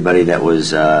 LCDC, everybody that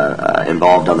was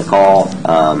involved on the call.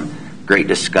 Great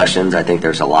discussions. I think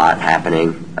there's a lot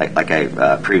happening. Like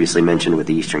I previously mentioned with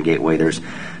the Eastern Gateway, there's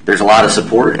a lot of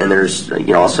support, and there's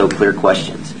also clear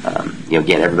questions.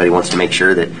 Again, everybody wants to make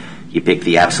sure that you pick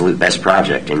the absolute best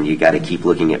project, and you got to keep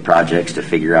looking at projects to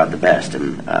figure out the best,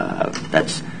 and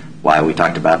that's why we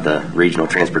talked about the regional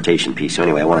transportation piece. So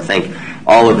anyway, I want to thank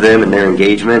all of them and their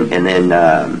engagement. And then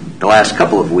the last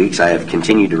couple of weeks, I have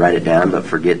continued to write it down, but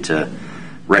forget to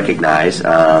recognize.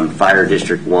 Fire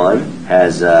District 1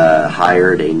 has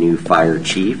hired a new fire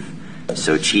chief.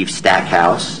 So Chief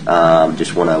Stackhouse,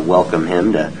 just want to welcome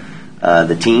him to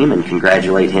the team and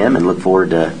congratulate him and look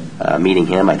forward to meeting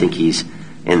him. I think he's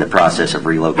in the process of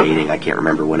relocating. I can't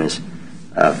remember when his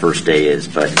first day is,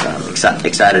 but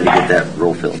excited to get that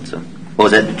role filled. So,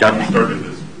 what was that, John?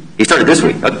 He started this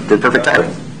week. Oh, the perfect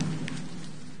time.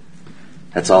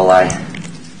 That's all I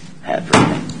had for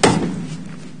today.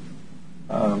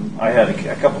 I had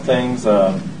a couple things.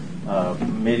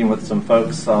 Meeting with some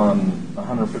folks on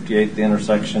 158th, the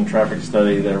intersection traffic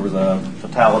study. There was a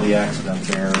fatality accident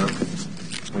there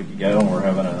a week ago, and we're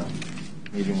having a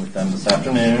meeting with them this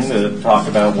afternoon to talk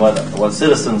about what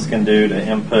citizens can do to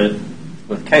input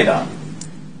with KDOT.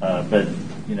 But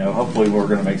hopefully we're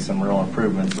going to make some real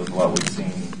improvements with what we've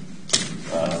seen.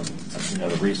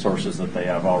 The resources that they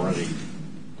have already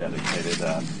dedicated.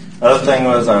 Other thing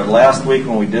was last week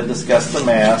when we did discuss the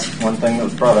mask, one thing that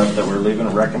was brought up that we're leaving a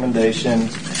recommendation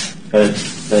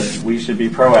that we should be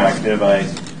proactive. I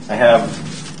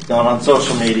have gone on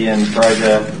social media and tried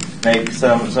to make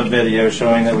some videos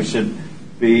showing that we should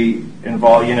be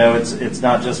involved. It's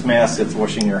not just masks, it's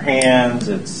washing your hands,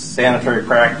 it's sanitary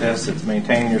practice, it's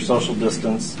maintaining your social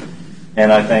distance.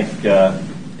 And I think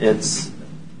it's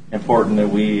important that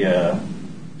we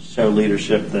show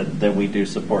leadership that we do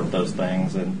support those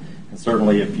things. And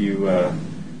certainly if you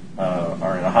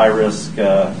are in a high-risk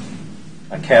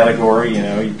category,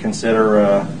 you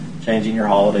consider changing your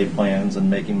holiday plans and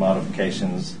making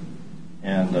modifications.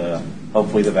 And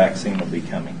hopefully the vaccine will be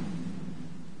coming.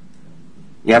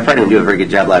 Yeah, I probably didn't do a very good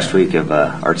job last week of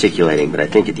articulating, but I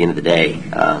think at the end of the day,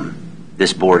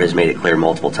 this board has made it clear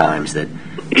multiple times that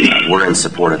we're in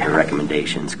support of the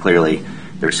recommendations. Clearly,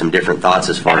 there's some different thoughts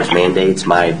as far as mandates.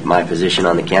 My position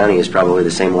on the county is probably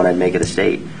the same one I'd make at the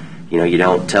state. You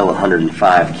don't tell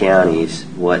 105 counties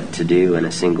what to do in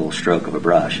a single stroke of a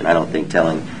brush, and I don't think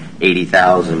telling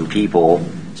 80,000 people,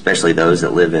 especially those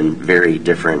that live in very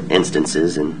different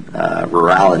instances in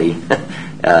rurality,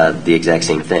 the exact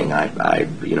same thing. I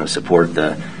support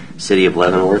the city of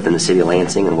Leavenworth and the city of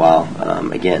Lansing, and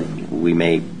while again we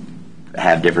may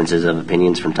have differences of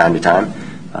opinions from time to time,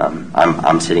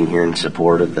 I'm sitting here in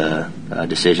support of the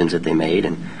decisions that they made,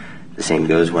 and the same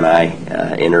goes when I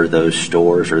enter those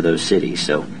stores or those cities.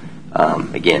 So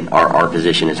again, our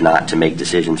position is not to make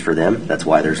decisions for them. That's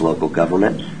why there's local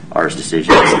government. Our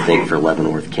decision is to think for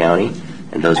Leavenworth County,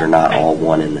 and those are not all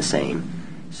one and the same.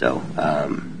 So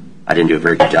I didn't do a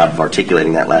very good job of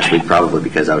articulating that last week, probably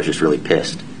because I was just really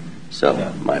pissed. So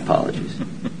my apologies.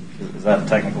 Is that a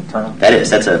technical term? That is.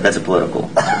 That's a political.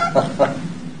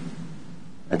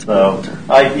 That's so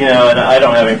and I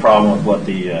don't have any problem with what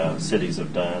the cities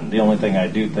have done. The only thing I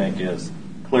do think is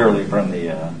clearly from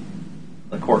the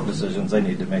court decisions, they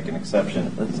need to make an exception.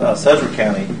 Sedgwick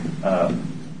County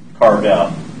carved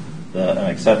out an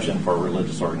exception for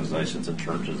religious organizations, and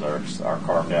churches are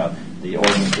carved out. The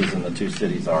ordinances in the two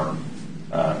cities are,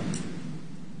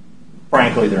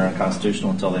 frankly, they're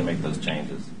unconstitutional until they make those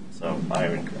changes. So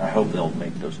I hope they'll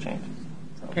make those changes.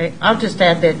 So. Okay, I'll just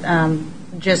add that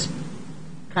just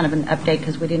kind of an update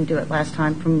because we didn't do it last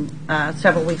time. From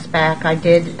several weeks back, I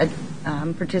did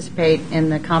participate in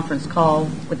the conference call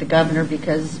with the governor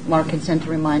because Mark had sent a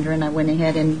reminder, and I went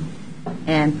ahead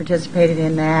and participated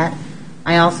in that.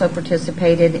 I also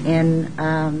participated in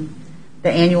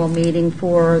the annual meeting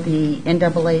for the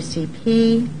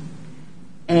NAACP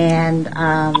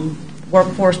and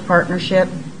workforce partnership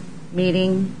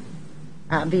meeting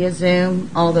via Zoom.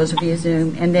 All of those are via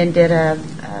Zoom. And then did a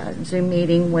Zoom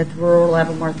meeting with rural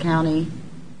Leavenworth County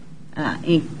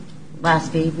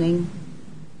last evening.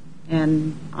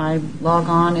 And I log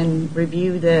on and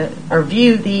view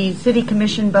the City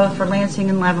Commission both for Lansing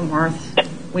and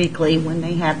Leavenworth weekly when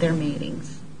they have their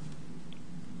meetings.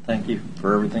 Thank you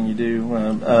for everything you do.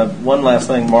 One last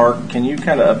thing, Mark, can you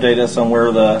kind of update us on where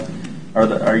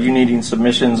are you needing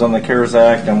submissions on the CARES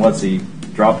Act, and what's the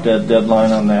drop dead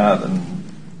deadline on that? And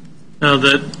no,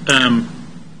 the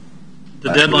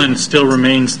deadline still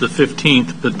remains the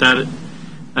 15th, but that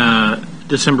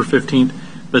December 15th.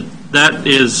 But that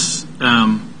is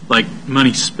like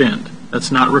money spent. That's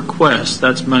not requests.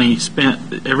 That's money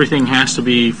spent. Everything has to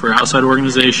be for outside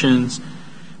organizations,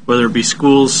 whether it be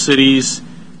schools, cities,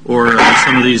 or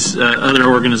some of these other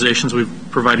organizations we've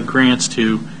provided grants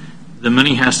to. The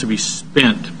money has to be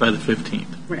spent by the 15th.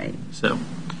 Right. So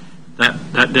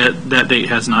that date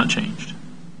has not changed.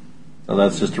 So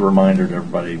that's just a reminder to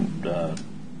everybody.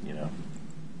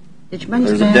 Get your money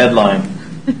there's spent. A deadline,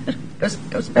 go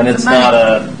spend and it's some money. not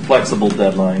a flexible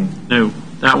deadline. No,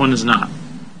 that one is not.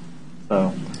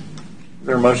 So, is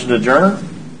there a motion to adjourn?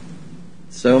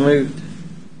 So moved.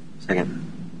 Second.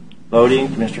 Voting,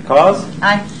 Commissioner Cos?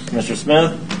 Aye. Commissioner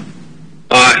Smith?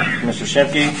 Aye. Commissioner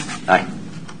Shemke? Aye.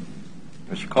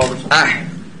 Commissioner Culberson? Aye.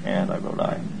 And I vote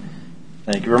aye.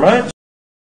 Thank you very much.